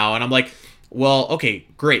customer now, and I'm like, well, okay,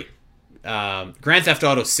 great, Grand Theft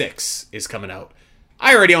Auto 6 is coming out.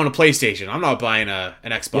 I already own a PlayStation. I'm not buying an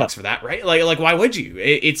Xbox for that, right? Like why would you?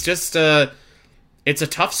 It's just it's a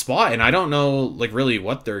tough spot, and I don't know like really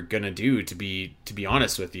what they're gonna do, to be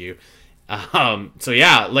honest with you. So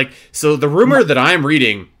yeah, like, so the rumor that I'm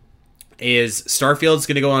reading is Starfield's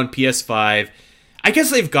gonna go on PS5. I guess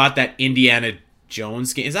they've got that Indiana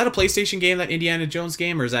Jones game. Is that a PlayStation game, that Indiana Jones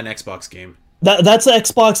game, or is that an Xbox game? That's an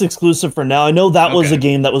Xbox exclusive for now. I know that was a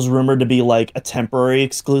game that was rumored to be like a temporary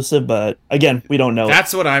exclusive, but again, we don't know.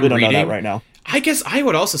 That's what I'm reading. We don't know that right now. I guess I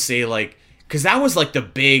would also say, like, because that was like the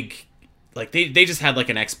big, like they just had like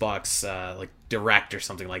an Xbox like Direct or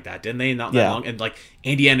something like that, didn't they? Not that long. And like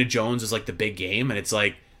Indiana Jones was like the big game, and it's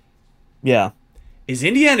like, yeah, is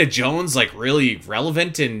Indiana Jones like really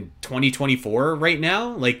relevant in 2024 right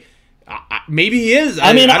now? Like, maybe he is.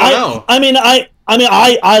 I don't know.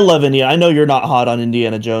 I love Indiana. I know you're not hot on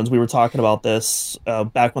Indiana Jones. We were talking about this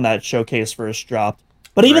back when that showcase first dropped.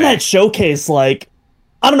 But even that showcase, like,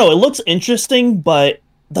 I don't know, it looks interesting, but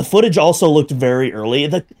the footage also looked very early.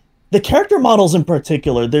 The character models in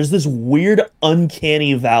particular, there's this weird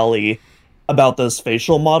uncanny valley about those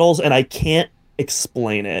facial models, and I can't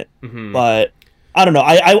explain it. Mm-hmm. But I don't know.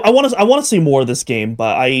 I want to see more of this game,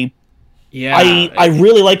 but I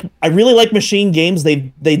really like machine games. They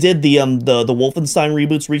did the Wolfenstein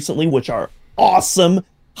reboots recently, which are awesome.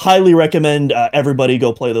 Highly recommend everybody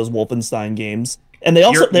go play those Wolfenstein games. And they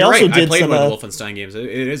also did I played one of the Wolfenstein games. It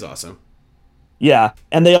is awesome. Yeah,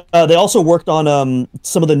 and they also worked on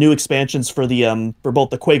some of the new expansions for the for both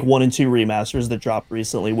the Quake 1 and 2 remasters that dropped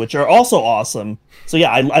recently, which are also awesome. So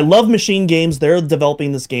yeah, I love machine games. They're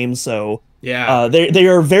developing this game, so yeah, they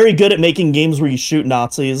are very good at making games where you shoot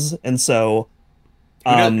Nazis, and so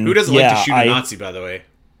who doesn't like to shoot a Nazi, by the way?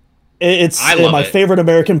 It's my favorite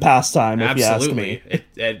American pastime. Absolutely. If you ask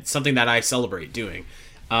me, it's something that I celebrate doing.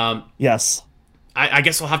 Yes. I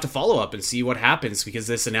guess we'll have to follow up and see what happens, because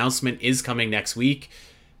this announcement is coming next week.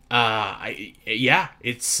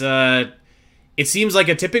 It seems like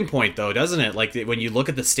a tipping point, though, doesn't it? Like, when you look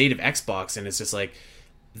at the state of Xbox, and it's just like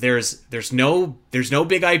there's no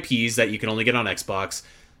big IPs that you can only get on Xbox.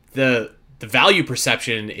 The value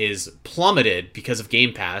perception is plummeted because of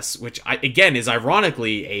Game Pass, which again is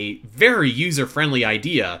ironically a very user friendly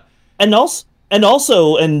idea. And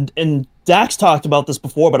Dax talked about this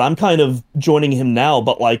before, but I'm kind of joining him now.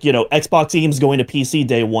 But like, Xbox games going to PC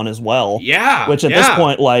day one as well. Yeah. Which at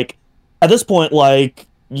this point,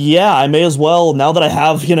 yeah, I may as well, now that I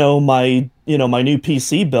have, my new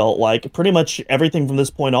PC built, like pretty much everything from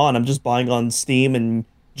this point on, I'm just buying on Steam and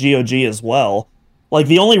GOG as well. Like,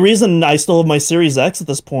 the only reason I still have my Series X at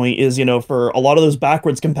this point is, for a lot of those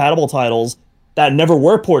backwards compatible titles that never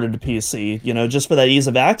were ported to PC, just for that ease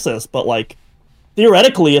of access. But like,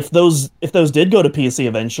 theoretically, if those did go to PC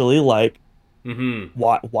eventually, like,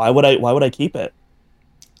 why would I keep it?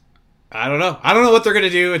 I don't know. I don't know what they're gonna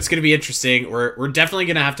do. It's gonna be interesting. We're definitely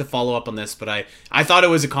gonna have to follow up on this, but I thought it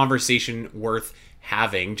was a conversation worth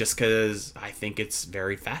having, just because I think it's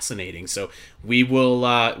very fascinating. So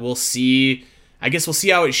we'll see. I guess we'll see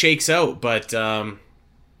how it shakes out. But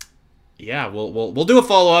yeah, we'll do a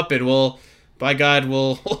follow up, and by God,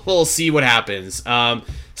 we'll see what happens.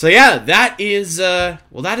 So yeah, that is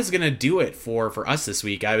gonna do it for us this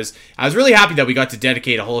week. I was really happy that we got to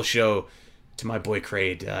dedicate a whole show to my boy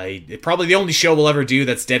Kraid. Probably the only show we'll ever do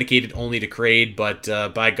that's dedicated only to Kraid, but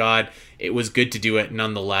by God, it was good to do it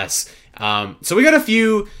nonetheless. So we got a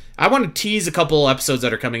few. I want to tease a couple episodes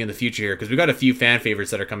that are coming in the future here, because we got a few fan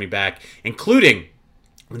favorites that are coming back, including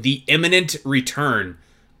the imminent return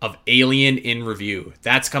of Alien in Review.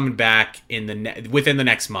 That's coming back within the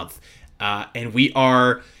next month. And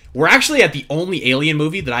we're actually at the only Alien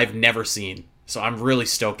movie that I've never seen. So I'm really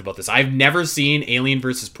stoked about this. I've never seen Alien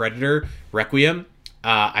vs. Predator Requiem.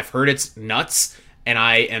 I've heard it's nuts, and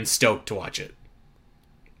I am stoked to watch it.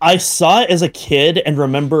 I saw it as a kid and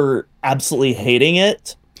remember absolutely hating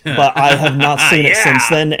it, but I have not seen it since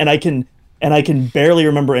then, and I can barely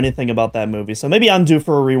remember anything about that movie. So maybe I'm due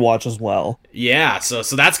for a rewatch as well. Yeah, so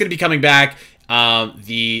that's going to be coming back.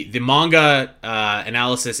 The manga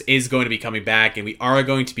analysis is going to be coming back, and we are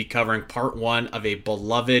going to be covering part 1 of a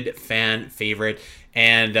beloved fan favorite.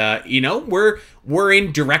 And we're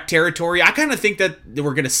in direct territory. I kind of think that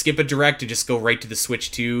we're going to skip a direct and just go right to the Switch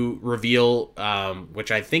 2 reveal, which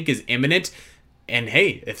I think is imminent. And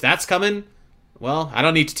hey, if that's coming, well, I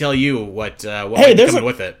don't need to tell you what might be coming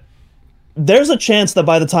with it. There's a chance that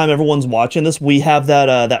by the time everyone's watching this, we have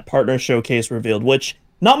that partner showcase revealed, which,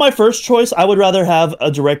 not my first choice. I would rather have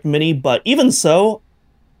a direct mini, but even so,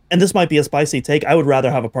 and this might be a spicy take, I would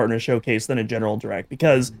rather have a partner showcase than a general direct,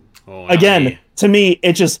 because again, to me,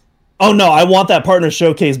 it just, oh no, I want that partner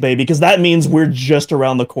showcase, baby, because that means we're just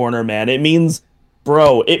around the corner, man. It means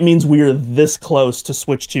we're this close to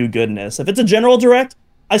Switch 2 goodness. If it's a general direct,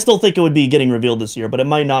 I still think it would be getting revealed this year, but it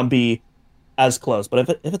might not be as close. But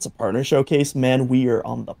if it's a partner showcase, man, we are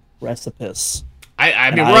on the precipice.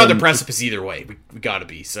 I mean, we're on the precipice either way. We gotta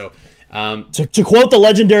be. So, to quote the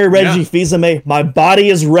legendary Reggie Fils-Aimé, my body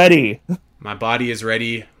is ready. My body is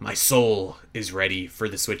ready. My soul is ready for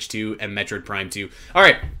the Switch 2 and Metroid Prime 2. All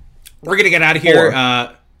right, we're gonna get out of here.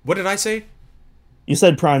 What did I say? You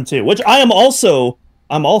said Prime 2, which I'm also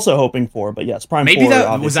hoping for, but yes, Prime Maybe 4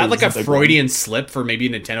 that was that obviously like is a big Freudian slip for maybe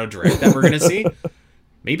a Nintendo Direct that we're gonna see.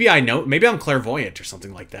 Maybe I'm clairvoyant or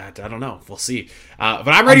something like that. I don't know. We'll see. But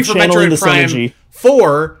I'm ready for channeling Metroid the Prime synergy.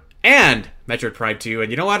 4 and Metroid Prime 2.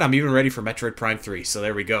 And you know what? I'm even ready for Metroid Prime 3. So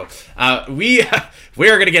there we go. We are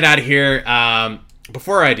going to get out of here.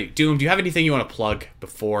 Before I do, Doom, do you have anything you want to plug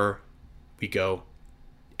before we go?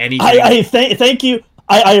 Anything? Thank you.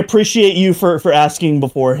 I appreciate you for asking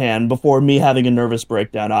beforehand, before me having a nervous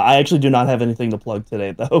breakdown. I actually do not have anything to plug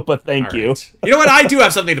today, though, but thank you. Right. You know what? I do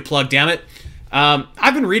have something to plug, damn it.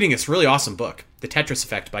 I've been reading this really awesome book, The Tetris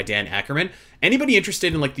Effect by Dan Ackerman. Anybody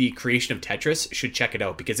interested in like the creation of Tetris should check it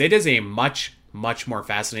out, because it is a much, much more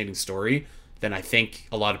fascinating story than I think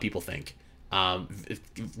a lot of people think. It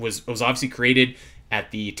was obviously created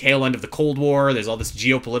at the tail end of the Cold War. There's all this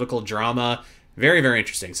geopolitical drama. Very, very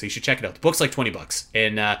interesting. So you should check it out. The book's like $20,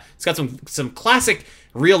 and it's got some classic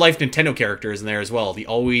real life Nintendo characters in there as well. The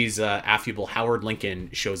always affable Howard Lincoln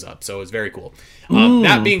shows up, so it's very cool.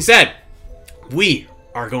 That being said, we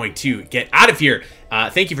are going to get out of here.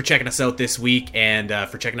 Thank you for checking us out this week, and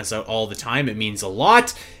for checking us out all the time. It means a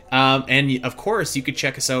lot. And of course, you could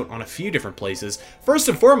check us out on a few different places. First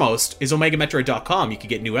and foremost is OmegaMetroid.com. You can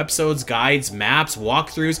get new episodes, guides, maps,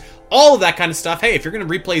 walkthroughs, all of that kind of stuff. Hey, if you're going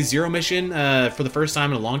to replay Zero Mission for the first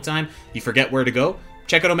time in a long time, you forget where to go,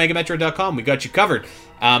 check out OmegaMetroid.com. We got you covered.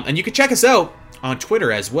 And you can check us out on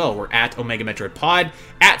Twitter as well. We're at Omega Metroid Pod,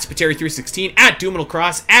 at Spiteri316, at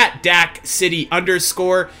Doomidalcross, at DAC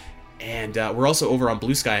City_. And we're also over on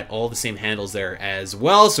Blue Sky, all the same handles there as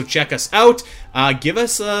well. So check us out. Give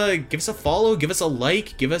us a follow, give us a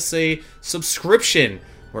like, give us a subscription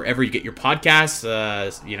wherever you get your podcasts.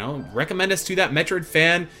 Recommend us to that Metroid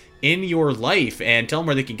fan in your life, and tell them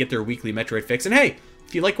where they can get their weekly Metroid fix. And hey,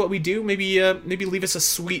 if you like what we do, maybe leave us a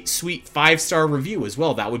sweet 5-star review as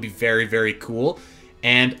well. That would be very, very cool.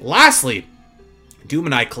 And lastly, Doom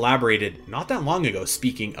and I collaborated not that long ago,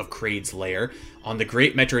 speaking of Kraid's Lair, on the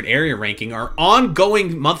Great Metroid Area Ranking, our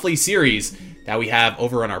ongoing monthly series that we have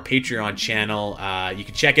over on our Patreon channel. You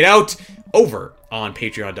can check it out over on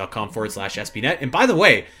patreon.com/SBNet. And by the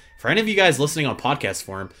way, for any of you guys listening on podcast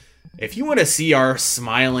form, if you want to see our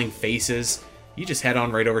smiling faces, you just head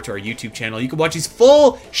on right over to our YouTube channel. You can watch these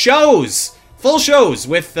full shows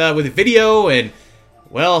with video and,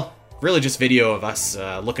 well, really just video of us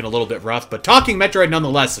looking a little bit rough, but talking Metroid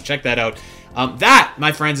nonetheless, so check that out. That,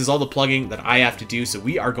 my friends, is all the plugging that I have to do, so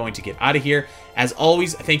we are going to get out of here. As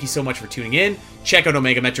always, thank you so much for tuning in. Check out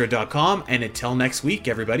OmegaMetroid.com, and until next week,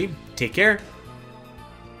 everybody, take care.